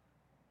looked,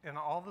 and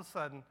all of a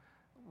sudden,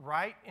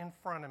 right in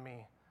front of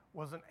me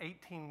was an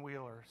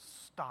 18-wheeler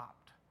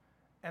stopped,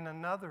 and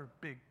another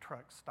big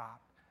truck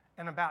stopped,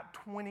 and about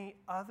 20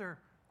 other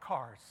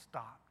cars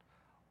stopped.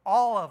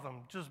 All of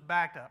them just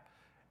backed up,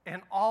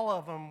 and all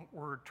of them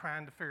were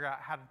trying to figure out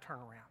how to turn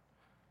around.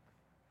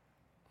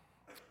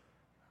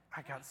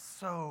 I got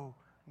so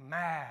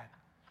mad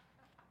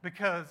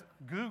because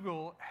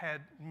Google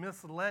had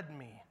misled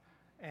me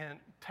and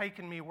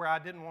taken me where I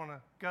didn't want to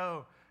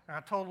go. And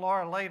I told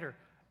Laura later,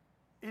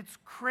 it's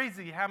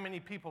crazy how many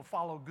people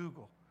follow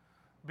Google,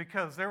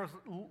 because there was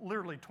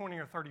literally 20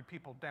 or 30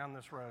 people down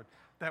this road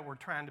that were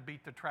trying to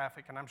beat the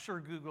traffic. And I'm sure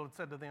Google had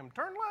said to them,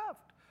 turn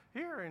left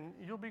here and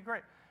you'll be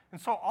great.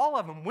 And so all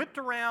of them whipped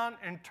around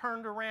and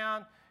turned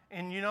around.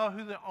 And you know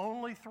who the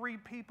only 3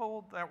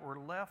 people that were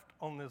left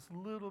on this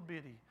little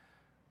bitty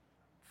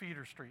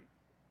feeder street?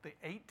 The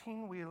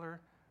 18-wheeler,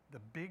 the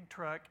big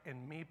truck,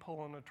 and me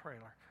pulling a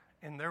trailer.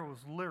 And there was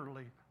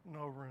literally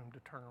no room to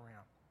turn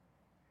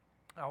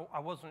around. I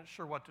wasn't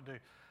sure what to do.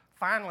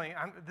 Finally,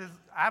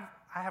 I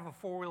have a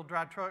 4-wheel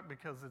drive truck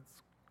because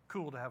it's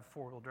cool to have a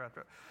 4-wheel drive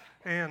truck.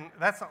 And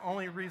that's the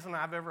only reason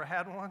I've ever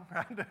had one.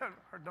 I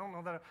don't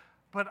know that.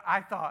 But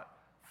I thought,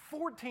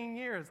 14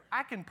 years,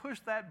 I can push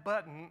that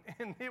button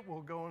and it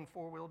will go in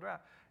 4-wheel drive.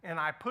 And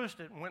I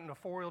pushed it and went into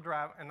 4-wheel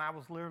drive, and I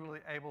was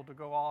literally able to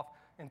go off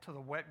into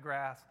the wet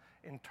grass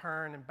and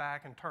turn and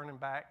back and turn and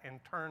back and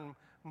turn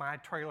my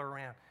trailer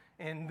around.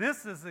 And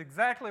this is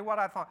exactly what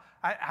I thought.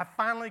 I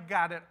finally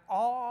got it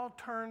all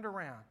turned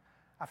around.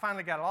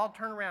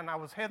 And I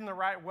was heading the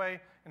right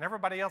way, and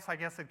everybody else, I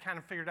guess, had kind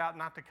of figured out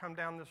not to come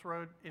down this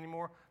road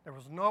anymore. There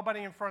was nobody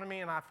in front of me,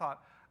 and I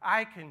thought,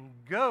 I can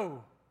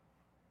go.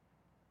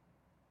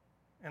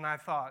 And I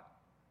thought,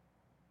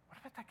 what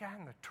about that guy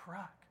in the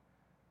truck?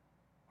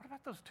 What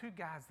about those 2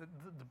 guys, the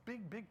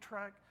big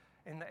truck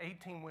and the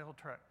 18-wheel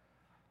truck?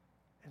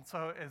 And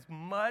so as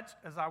much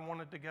as I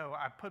wanted to go,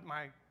 I put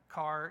my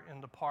car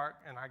in the park,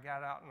 and I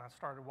got out and I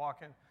started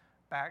walking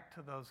back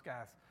to those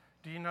guys.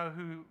 Do you know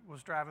who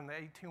was driving the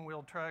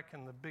 18-wheel truck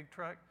and the big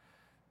truck?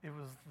 It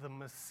was the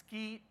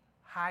Mesquite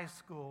High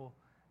School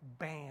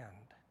band.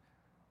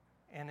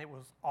 And it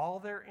was all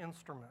their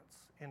instruments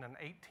in an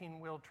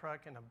 18-wheel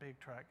truck and a big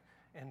truck.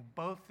 And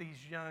both these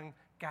young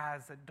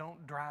guys that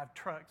don't drive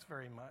trucks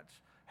very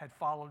much had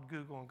followed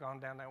Google and gone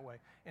down that way.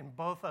 And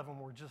both of them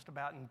were just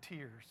about in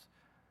tears.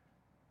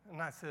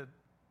 And I said,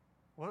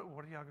 what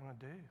are y'all going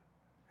to do?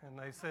 And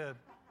they said,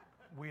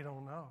 we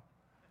don't know.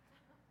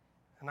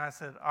 And I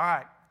said, all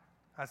right.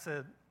 I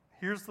said,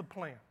 here's the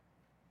plan.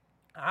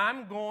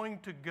 I'm going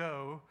to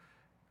go.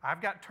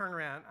 I've got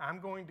turnaround.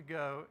 I'm going to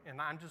go,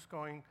 and I'm just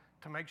going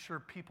to make sure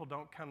people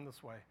don't come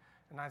this way.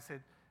 And I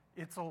said,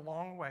 it's a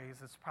long ways.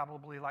 It's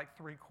probably like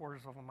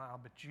 3/4 of a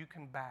mile, but you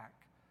can back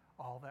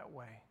all that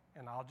way,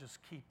 and I'll just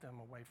keep them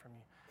away from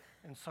you.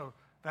 And so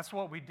that's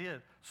what we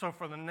did. So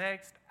for the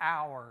next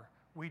hour,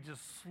 we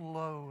just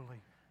slowly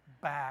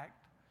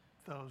backed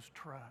those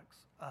trucks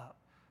up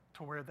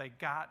to where they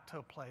got to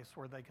a place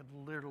where they could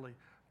literally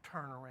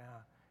turn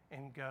around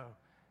and go.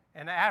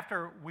 And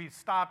after we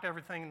stopped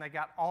everything and they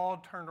got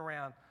all turned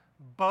around,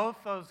 both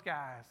those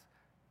guys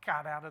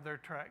got out of their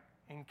truck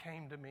and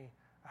came to me.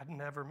 I'd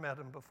never met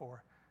them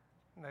before.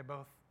 And they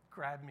both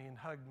grabbed me and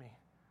hugged me.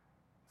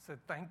 Said,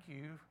 thank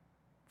you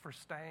for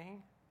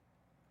staying,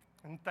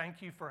 and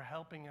thank you for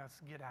helping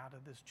us get out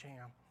of this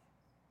jam.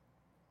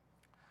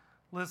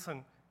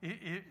 Listen,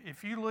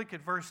 if you look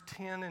at verse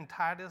 10 in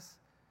Titus,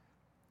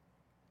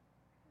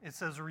 it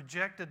says,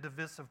 reject a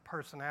divisive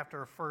person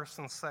after a first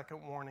and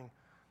second warning.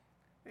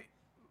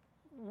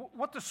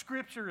 What the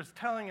scripture is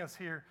telling us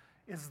here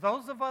is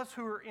those of us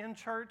who are in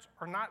church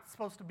are not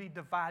supposed to be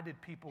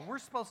divided people. We're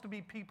supposed to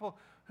be people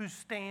who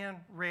stand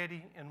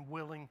ready and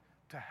willing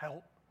to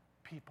help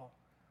people.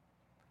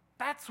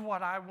 That's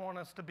what I want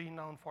us to be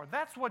known for.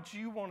 That's what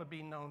you want to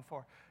be known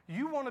for.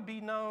 You want to be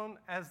known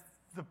as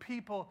the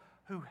people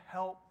who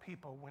help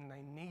people when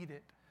they need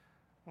it,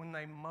 when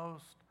they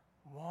most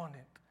want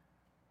it.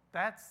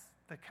 That's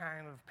the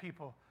kind of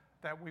people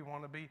that we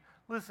want to be.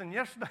 Listen,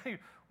 yesterday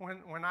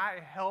when I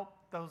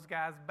helped those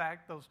guys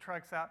back those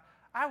trucks out,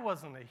 I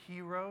wasn't a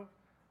hero.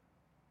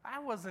 I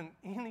wasn't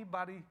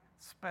anybody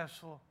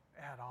special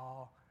at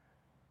all.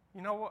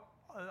 You know what?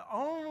 The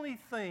only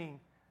thing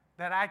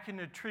that I can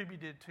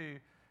attribute it to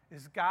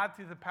is God,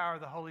 through the power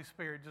of the Holy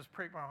Spirit, just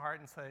prick my heart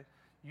and say,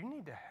 you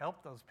need to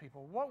help those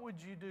people. What would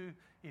you do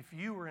if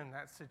you were in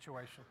that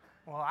situation?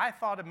 Well, I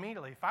thought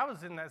immediately, if I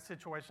was in that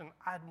situation,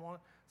 I'd want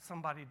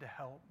somebody to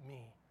help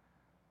me.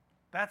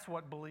 That's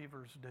what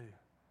believers do.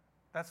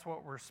 That's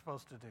what we're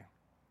supposed to do.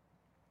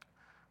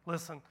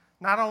 Listen,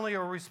 not only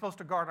are we supposed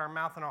to guard our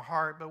mouth and our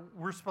heart, but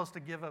we're supposed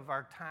to give of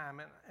our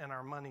time and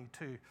our money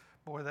too.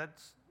 Boy, that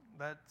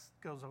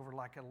goes over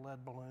like a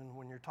lead balloon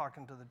when you're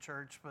talking to the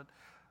church. But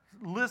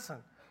listen,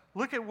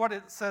 look at what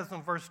it says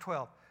in verse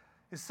 12.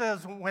 It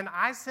says, when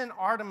I sent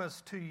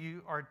Artemas to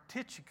you, or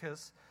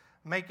Tychicus,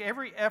 make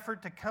every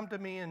effort to come to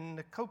me in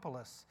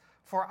Nicopolis,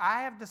 for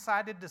I have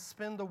decided to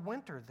spend the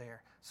winter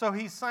there. So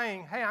he's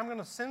saying, hey, I'm going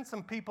to send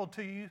some people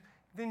to you,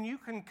 then you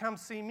can come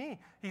see me.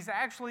 He's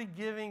actually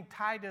giving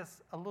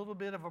Titus a little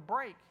bit of a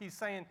break. He's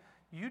saying,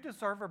 you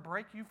deserve a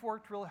break. You've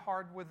worked really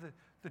hard with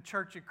the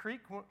church at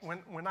Creek.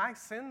 When I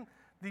send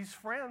these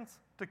friends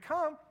to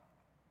come,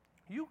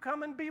 you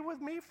come and be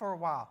with me for a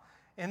while.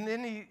 And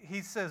then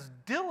he says,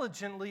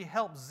 diligently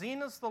help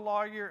Zenas the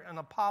lawyer and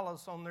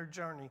Apollos on their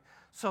journey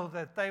so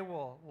that they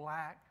will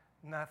lack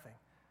nothing.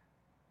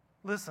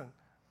 Listen,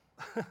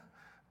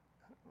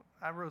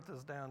 I wrote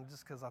this down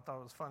just because I thought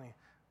it was funny.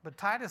 But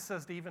Titus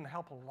says to even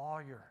help a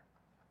lawyer.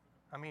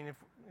 I mean,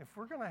 if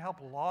we're going to help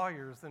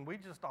lawyers, then we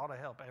just ought to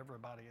help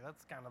everybody.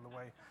 That's kind of the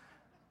way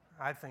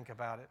I think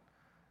about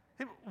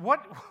it.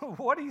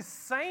 What he's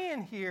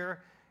saying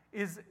here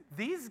is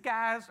these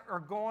guys are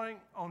going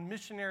on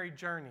missionary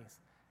journeys.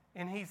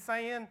 And he's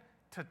saying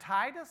to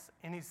Titus,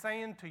 and he's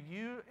saying to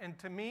you and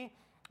to me,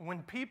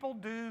 when people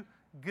do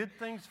good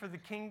things for the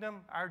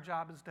kingdom, our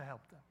job is to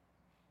help them.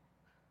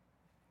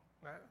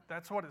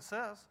 That's what it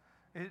says.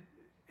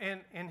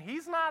 And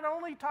he's not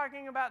only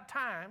talking about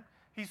time,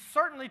 he's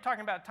certainly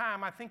talking about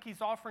time. I think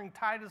he's offering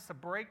Titus a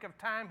break of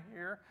time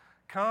here.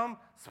 Come,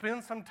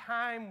 spend some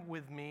time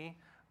with me.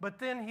 But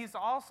then he's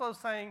also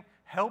saying,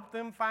 help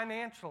them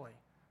financially.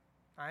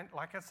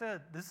 Like I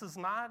said, this is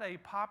not a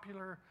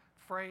popular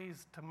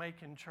phrase to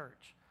make in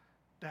church,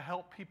 to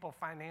help people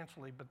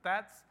financially, but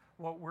that's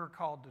what we're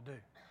called to do.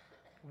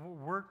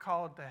 We're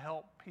called to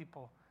help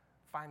people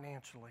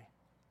financially.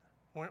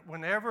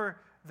 Whenever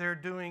they're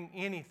doing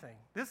anything.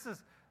 This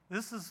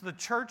is the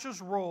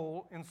church's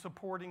role in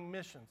supporting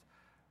missions.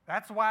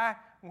 That's why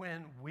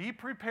when we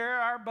prepare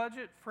our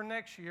budget for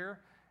next year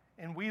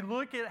and we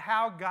look at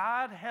how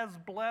God has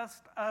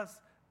blessed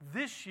us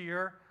this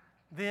year,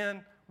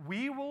 then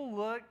we will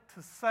look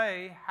to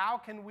say, how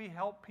can we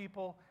help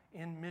people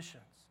in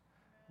missions?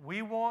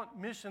 We want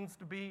missions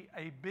to be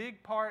a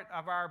big part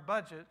of our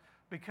budget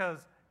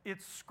because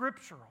it's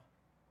scriptural.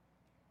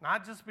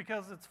 Not just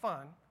because it's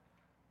fun,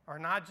 or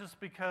not just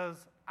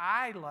because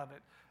I love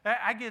it.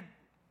 I get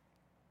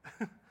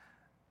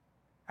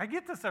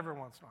this every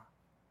once in a while.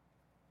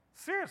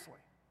 Seriously.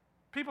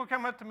 People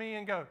come up to me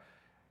and go,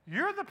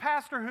 you're the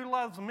pastor who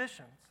loves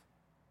missions.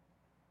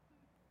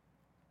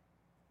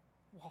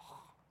 Whoa.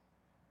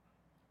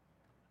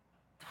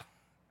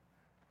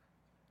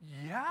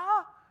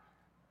 Yeah?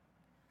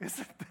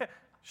 Isn't that,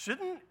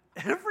 shouldn't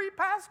every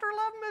pastor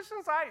love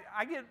missions?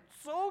 I get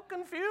so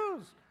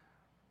confused.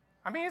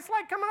 I mean, it's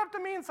like coming up to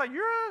me and say,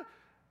 you're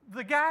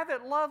the guy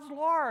that loves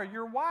Laura,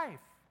 your wife.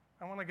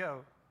 I want to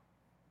go,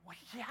 well,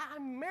 yeah, I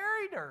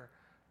married her.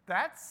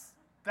 That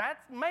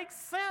makes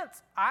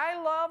sense.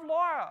 I love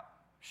Laura.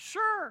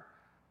 Sure.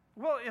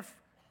 Well,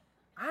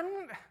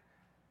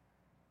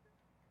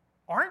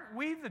 aren't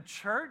we the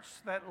church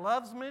that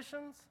loves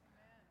missions?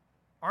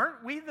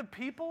 Aren't we the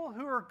people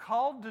who are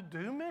called to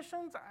do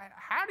missions?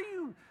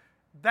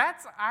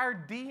 That's our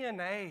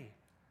DNA.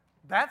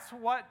 That's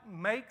what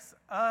makes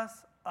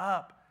us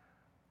up.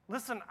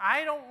 Listen,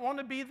 I don't want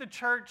to be the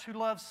church who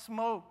loves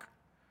smoke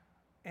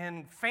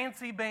and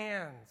fancy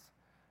bands.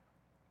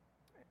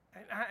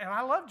 And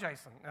I love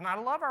Jason, and I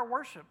love our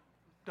worship.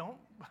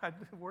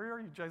 Where are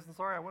you, Jason?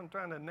 Sorry, I wasn't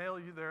trying to nail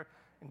you there.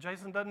 And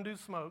Jason doesn't do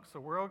smoke, so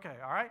we're okay,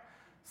 all right?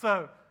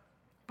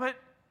 But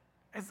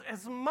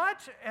as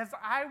much as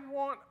I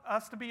want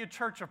us to be a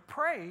church of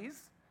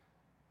praise,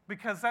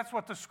 because that's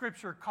what the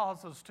Scripture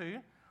calls us to,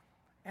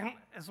 and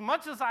as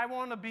much as I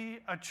want to be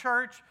a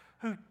church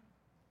who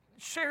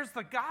shares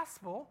the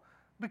gospel,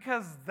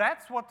 because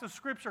that's what the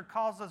Scripture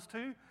calls us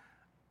to,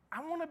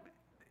 I want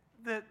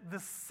to, the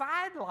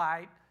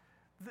sidelight,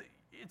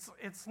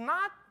 it's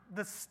not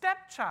the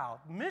stepchild.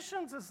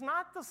 Missions is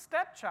not the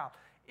stepchild.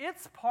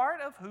 It's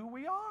part of who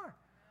we are.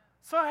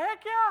 So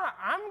heck yeah,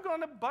 I'm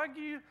going to bug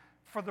you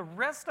for the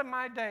rest of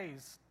my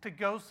days to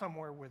go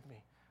somewhere with me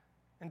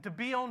and to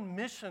be on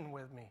mission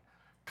with me.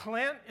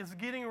 Clint is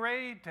getting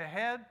ready to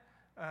head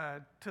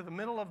to the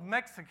middle of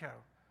Mexico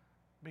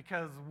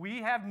because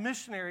we have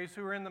missionaries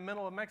who are in the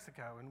middle of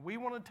Mexico, and we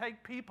want to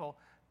take people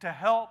to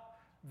help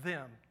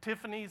them.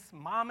 Tiffany's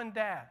mom and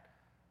dad.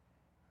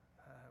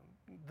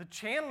 The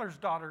Chandler's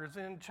daughter is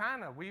in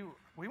China. We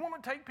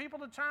want to take people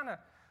to China.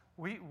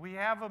 We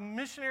have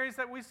missionaries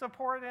that we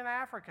support in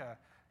Africa.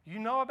 You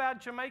know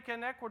about Jamaica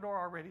and Ecuador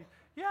already.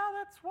 Yeah,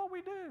 that's what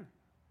we do.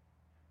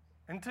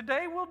 And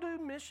today we'll do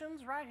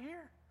missions right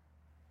here.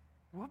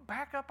 We'll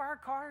back up our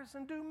cars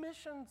and do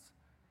missions.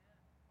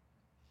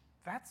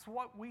 That's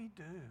what we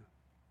do.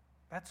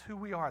 That's who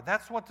we are.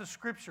 That's what the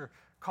Scripture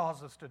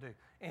calls us to do.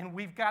 And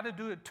we've got to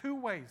do it two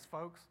ways,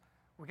 folks.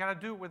 We've got to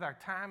do it with our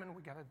time, and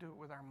we've got to do it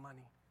with our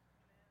money.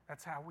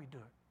 That's how we do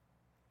it.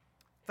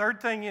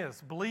 Third thing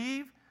is,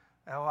 believe.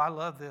 Oh, I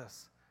love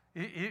this.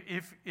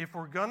 If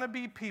we're going to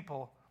be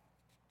people,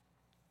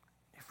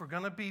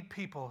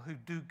 who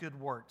do good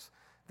works,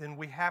 then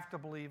we have to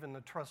believe in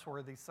the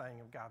trustworthy saying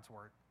of God's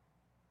word.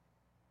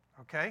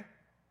 Okay?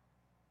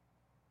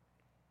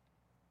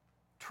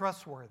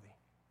 Trustworthy.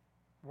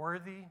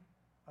 Worthy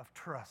of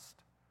trust.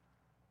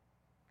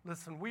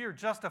 Listen, we are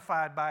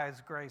justified by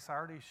His grace. I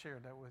already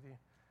shared that with you.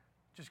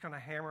 Just going to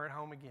hammer it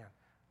home again.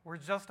 We're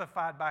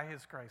justified by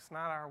His grace,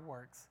 not our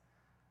works.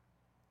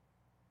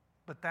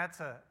 But that's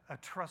a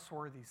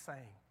trustworthy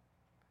saying.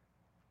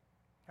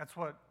 That's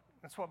what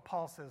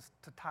Paul says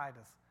to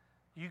Titus.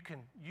 You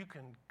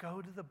can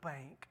go to the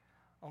bank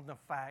on the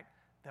fact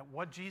that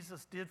what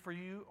Jesus did for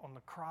you on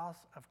the cross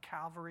of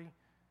Calvary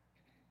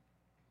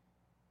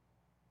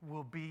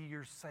will be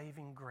your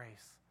saving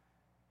grace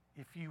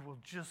if you will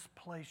just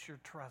place your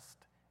trust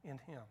in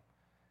Him.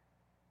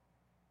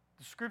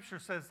 The Scripture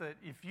says that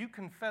if you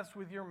confess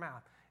with your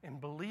mouth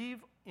and believe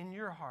in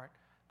your heart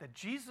that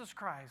Jesus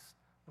Christ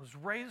was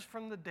raised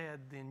from the dead,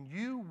 then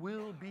you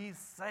will be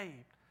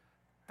saved.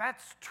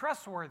 That's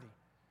trustworthy.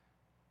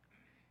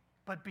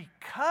 But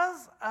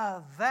because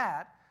of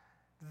that,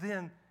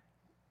 then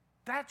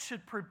that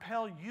should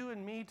propel you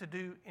and me to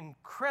do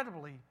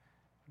incredibly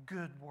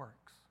good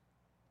works.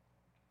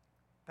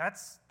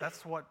 That's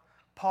what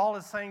Paul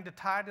is saying to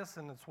Titus,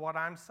 and it's what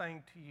I'm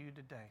saying to you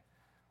today.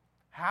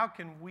 How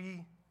can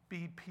we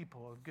be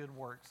people of good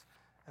works?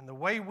 And the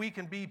way we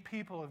can be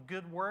people of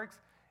good works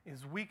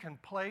is we can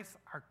place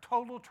our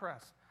total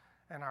trust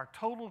and our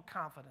total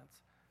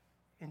confidence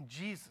in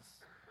Jesus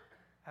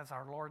as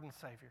our Lord and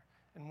Savior.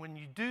 And when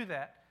you do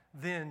that,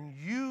 then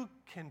you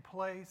can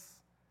place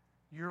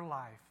your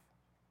life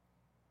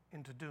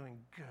into doing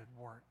good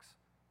works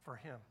for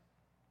Him.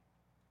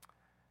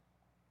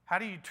 How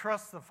do you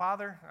trust the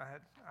Father?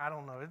 I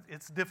don't know.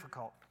 It's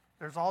difficult.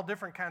 There's all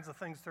different kinds of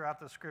things throughout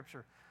the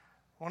Scripture.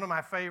 One of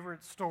my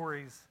favorite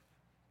stories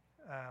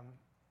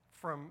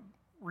from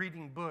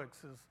reading books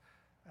is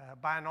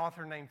by an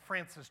author named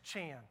Francis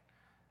Chan.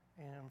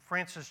 And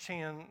Francis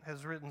Chan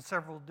has written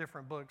several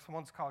different books.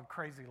 One's called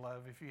Crazy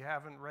Love. If you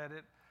haven't read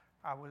it,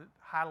 I would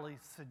highly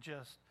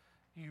suggest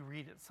you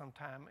read it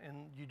sometime.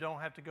 And you don't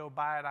have to go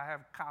buy it. I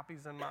have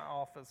copies in my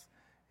office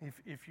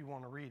if you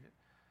want to read it.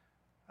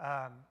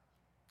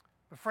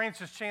 But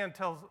Francis Chan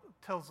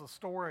tells a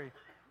story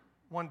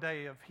one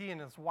day of he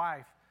and his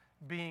wife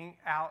being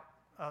out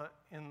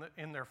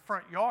in their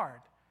front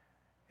yard.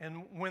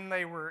 And when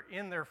they were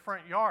in their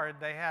front yard,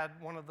 they had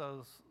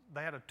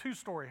they had a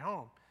 2-story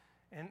home.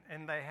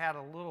 And they had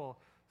a little,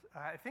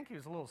 I think he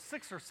was a little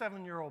 6 or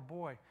 7-year-old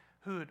boy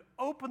who had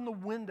opened the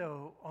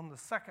window on the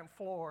second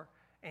floor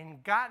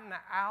and gotten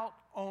out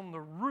on the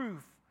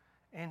roof.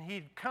 And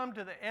he'd come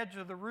to the edge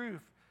of the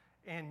roof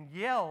and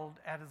yelled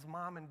at his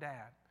mom and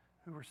dad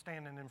who were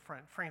standing in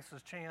front.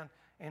 Francis Chan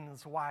and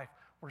his wife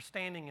were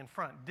standing in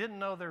front. Didn't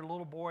know their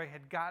little boy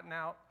had gotten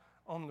out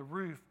on the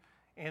roof.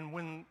 And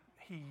when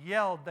he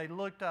yelled, they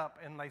looked up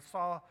and they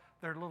saw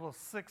their little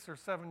 6 or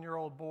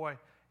 7-year-old boy.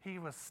 He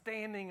was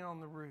standing on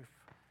the roof.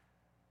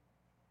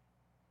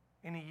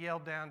 And he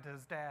yelled down to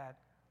his dad.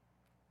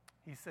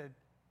 He said,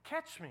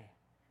 "Catch me."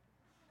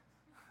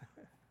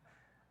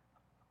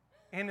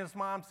 And his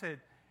mom said,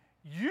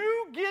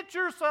 "You get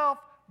yourself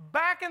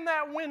back in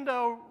that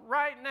window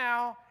right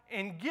now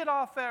and get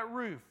off that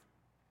roof."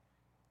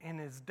 And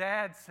his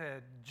dad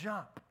said,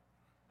 "Jump."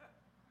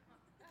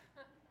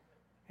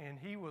 And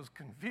he was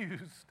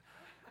confused.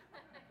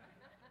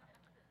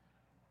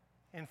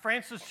 And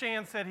Francis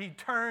Chan said he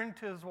turned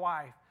to his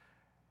wife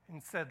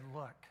and said,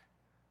 "Look,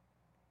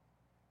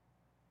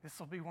 this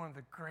will be one of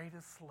the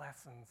greatest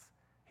lessons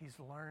he's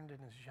learned in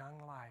his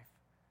young life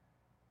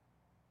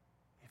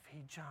if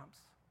he jumps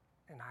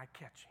and I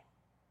catch him."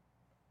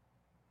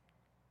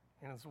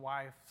 And his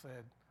wife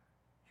said,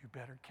 "You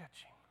better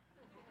catch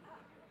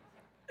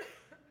him."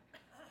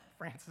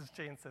 Francis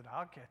Chan said,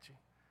 "I'll catch him."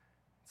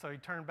 So he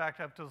turned back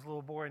up to his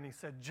little boy and he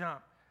said,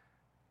 "Jump."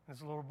 And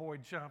his little boy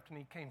jumped and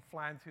he came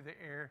flying through the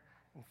air.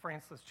 And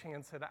Francis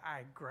Chan said,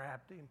 "I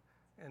grabbed him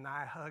and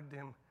I hugged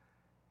him."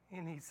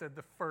 And he said,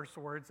 the first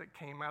words that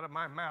came out of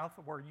my mouth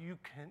were, "You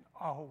can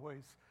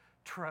always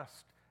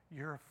trust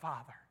your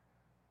Father."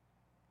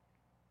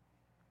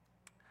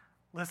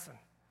 Listen,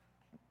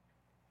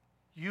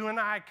 you and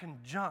I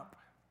can jump.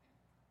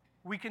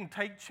 We can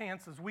take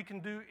chances. We can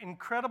do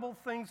incredible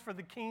things for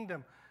the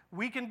kingdom.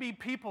 We can be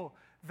people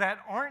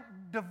that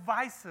aren't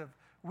divisive.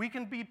 We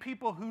can be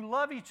people who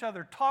love each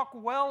other, talk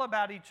well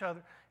about each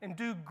other, and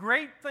do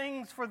great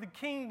things for the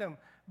kingdom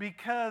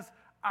because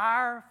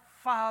our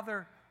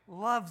Father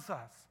loves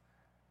us,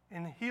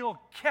 and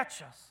He'll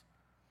catch us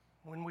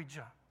when we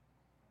jump.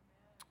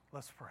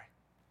 Let's pray.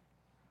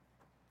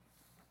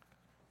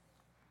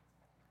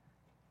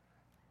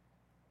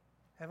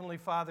 Heavenly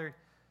Father,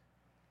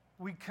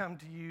 we come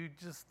to you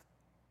just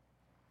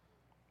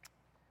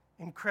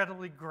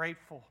incredibly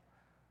grateful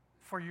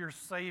for your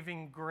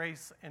saving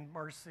grace and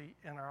mercy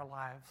in our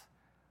lives.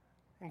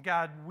 And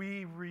God,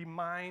 we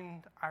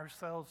remind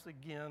ourselves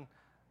again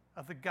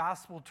of the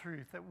gospel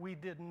truth that we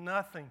did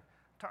nothing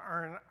to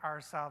earn our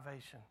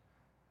salvation.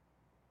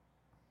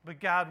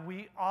 But God,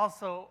 we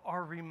also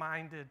are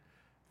reminded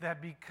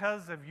that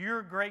because of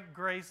your great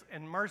grace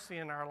and mercy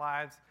in our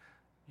lives,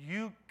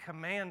 you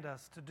command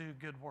us to do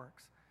good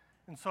works.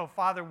 And so,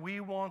 Father, we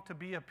want to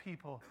be a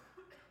people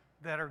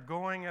that are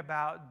going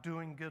about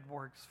doing good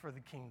works for the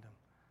kingdom.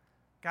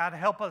 God,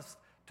 help us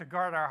to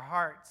guard our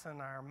hearts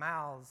and our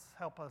mouths.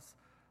 Help us,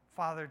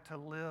 Father, to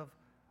live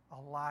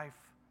a life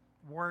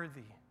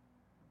worthy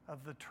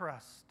of the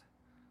trust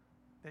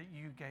that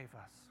you gave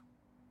us.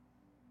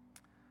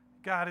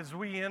 God, as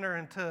we enter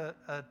into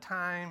a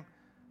time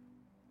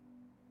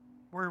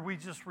where we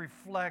just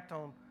reflect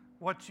on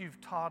what you've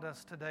taught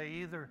us today,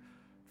 either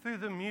through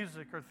the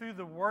music or through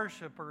the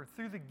worship or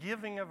through the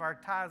giving of our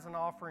tithes and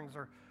offerings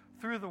or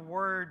through the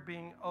word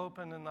being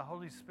open and the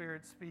Holy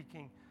Spirit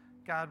speaking,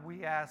 God,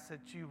 we ask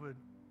that you would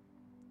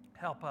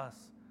help us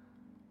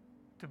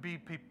to be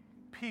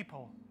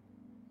people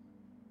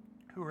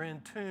who are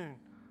in tune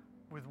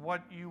with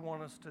what you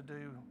want us to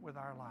do with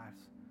our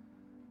lives.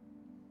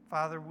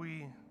 Father,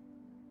 we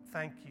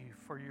thank you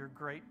for your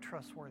great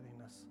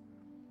trustworthiness.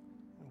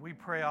 And we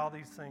pray all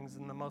these things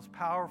in the most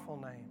powerful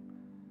name,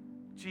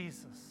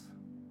 Jesus.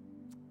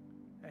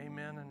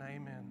 Amen and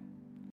amen.